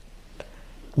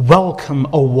 welcome,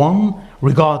 O one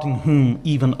regarding whom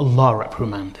even Allah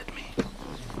reprimanded me.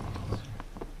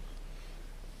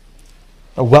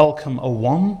 A welcome, O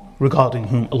one regarding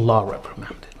whom Allah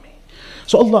reprimanded.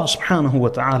 So Allah subhanahu wa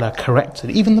ta'ala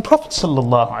corrected even the Prophet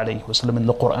sallallahu alayhi wa sallam in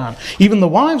the Qur'an, even the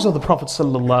wives of the Prophet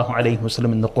sallallahu alayhi wa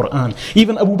sallam in the Qur'an,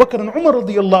 even Abu Bakr and Umar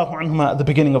radiyallahu anhuma at the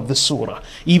beginning of this surah,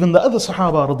 even the other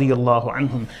Sahaba radiyallahu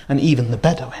anhum, and even the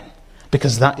Bedouin,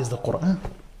 because that is the Qur'an.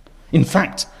 In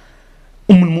fact,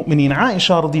 al-Mu'mineen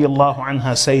Aisha radiyallahu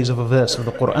anha says of a verse of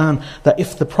the Qur'an that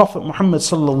if the Prophet Muhammad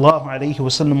sallallahu alayhi wa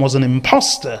sallam was an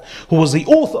imposter who was the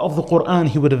author of the Qur'an,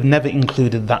 he would have never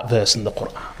included that verse in the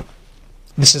Qur'an.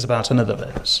 This is about another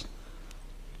verse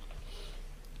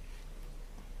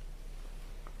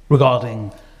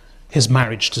regarding his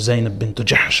marriage to Zaynab bint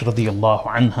Jahsh radiyallahu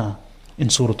anha in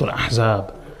Surah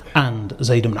Al-Ahzab, and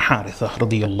Zayd ibn Haritha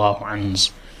radiyallahu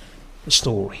anhu's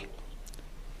story.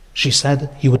 She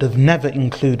said he would have never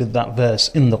included that verse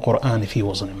in the Qur'an if he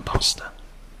was an imposter.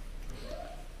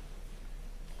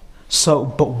 So,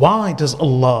 but why does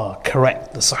Allah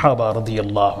correct the Sahaba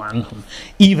radiyallahu anhum,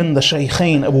 even the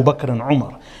Shaykhain Abu Bakr and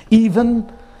Umar, even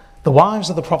the wives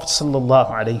of the Prophet sallallahu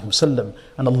alayhi wasallam,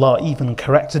 and Allah even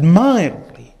corrected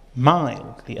mildly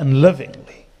and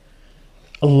lovingly.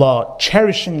 Allah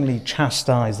cherishingly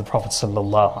chastised the Prophet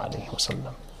sallallahu alayhi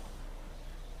wasallam.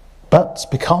 But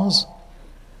because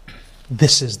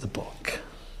this is the book,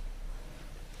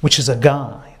 which is a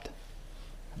guide.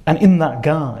 And in that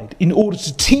guide, in order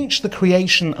to teach the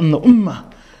creation and the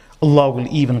ummah, Allah will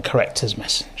even correct His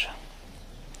messenger.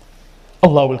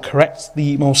 Allah will correct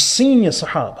the most senior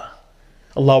Sahaba.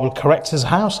 Allah will correct His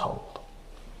household.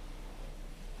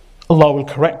 Allah will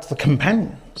correct the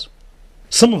companions.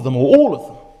 Some of them or all of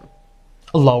them.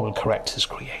 Allah will correct His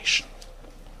creation.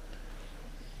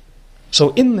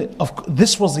 So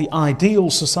this was the ideal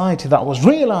society that was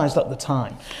realized at the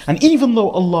time. And even though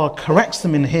Allah corrects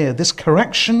them in here, this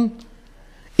correction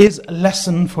is a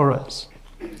lesson for us.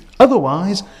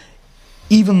 Otherwise,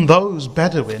 even those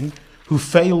Bedouin who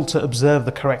failed to observe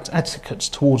the correct etiquettes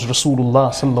towards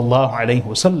Rasulullah sallallahu alaihi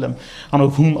wasallam, and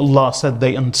of whom Allah said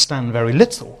they understand very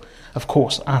little, of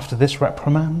course, after this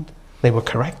reprimand, they were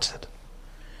corrected.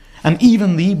 And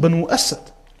even the Banu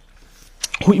Asad,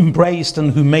 who embraced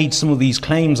and who made some of these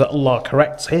claims that Allah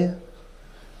corrects here,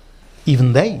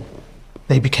 even they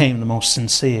became the most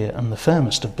sincere and the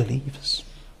firmest of believers.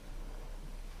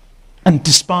 And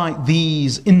despite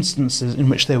these instances in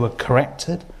which they were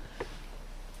corrected,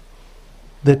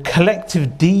 the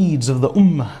collective deeds of the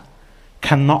Ummah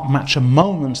cannot match a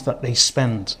moment that they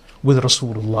spent with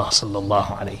Rasulullah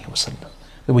sallallahu alaihi wasallam.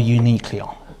 They were uniquely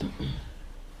honoured.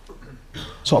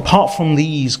 So apart from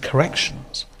these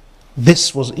corrections,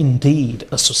 this was indeed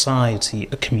a society,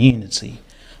 a community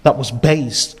that was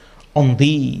based on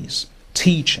these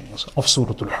teachings of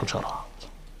Surah Al-Hujurat.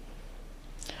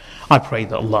 I pray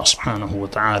that Allah subhanahu wa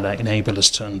ta'ala enable us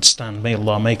to understand. May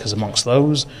Allah make us amongst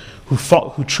those who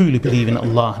truly believe in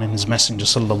Allah and in His Messenger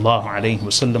sallallahu alayhi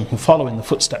wasallam, who follow in the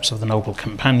footsteps of the noble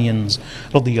companions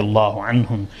radiyallahu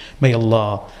anhum. May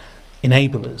Allah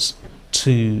enable us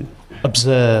to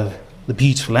observe the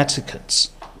beautiful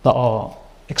etiquettes that are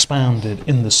expounded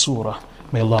in the surah.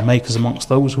 May Allah make us amongst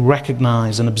those who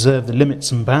recognize and observe the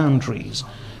limits and boundaries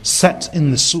set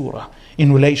in the surah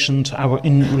in relation to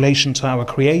our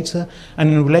Creator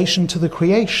and in relation to the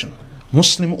creation,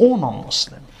 Muslim or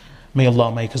non-Muslim. May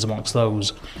Allah make us amongst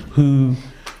those who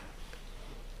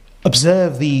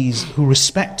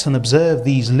respect and observe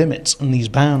these limits and these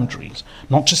boundaries,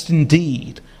 not just in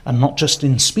deed and not just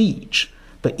in speech,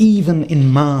 but even in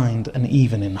mind and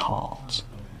even in heart.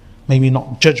 May we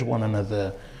not judge one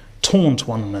another, taunt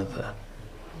one another,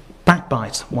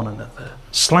 backbite one another,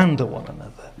 slander one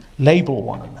another, label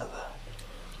one another.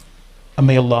 And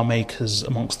may Allah make us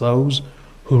amongst those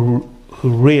who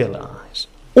realize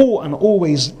and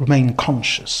always remain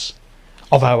conscious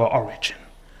of our origin,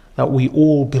 that we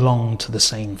all belong to the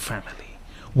same family.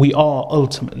 We are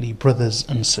ultimately brothers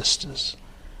and sisters.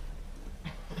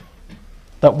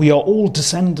 That we are all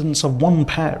descendants of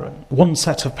one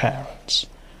set of parents,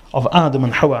 of Adam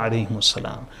and Hawa alayhim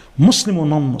salam. Muslim or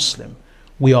non-Muslim,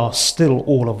 we are still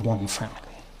all of one family.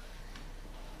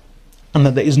 And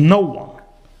that there is no one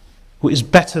who is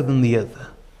better than the other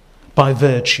by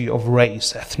virtue of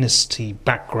race, ethnicity,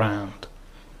 background,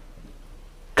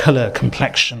 colour,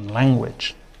 complexion,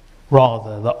 language.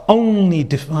 Rather, the only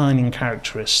defining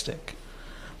characteristic,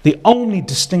 the only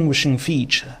distinguishing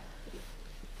feature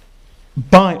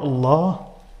by Allah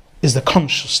is the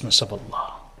consciousness of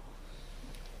Allah.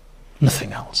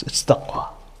 Nothing else. It's taqwa.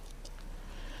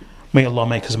 May Allah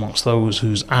make us amongst those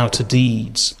whose outer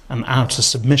deeds and outer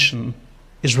submission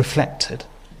is reflected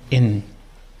in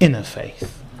inner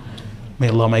faith. May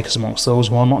Allah make us amongst those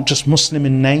who are not just Muslim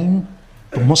in name,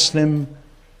 but Muslim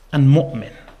and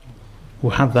mu'min, who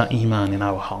have that iman in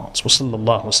our hearts. وصلى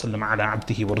الله وسلم على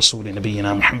عبده ورسوله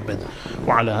نبينا محمد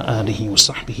وعلى آله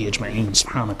وصحبه أجمعين.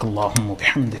 سبحانك اللهم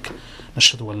وبحمدك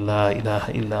نشهد أن لا إله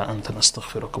إلا أنت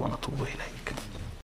نستغفرك ونتوب إليك.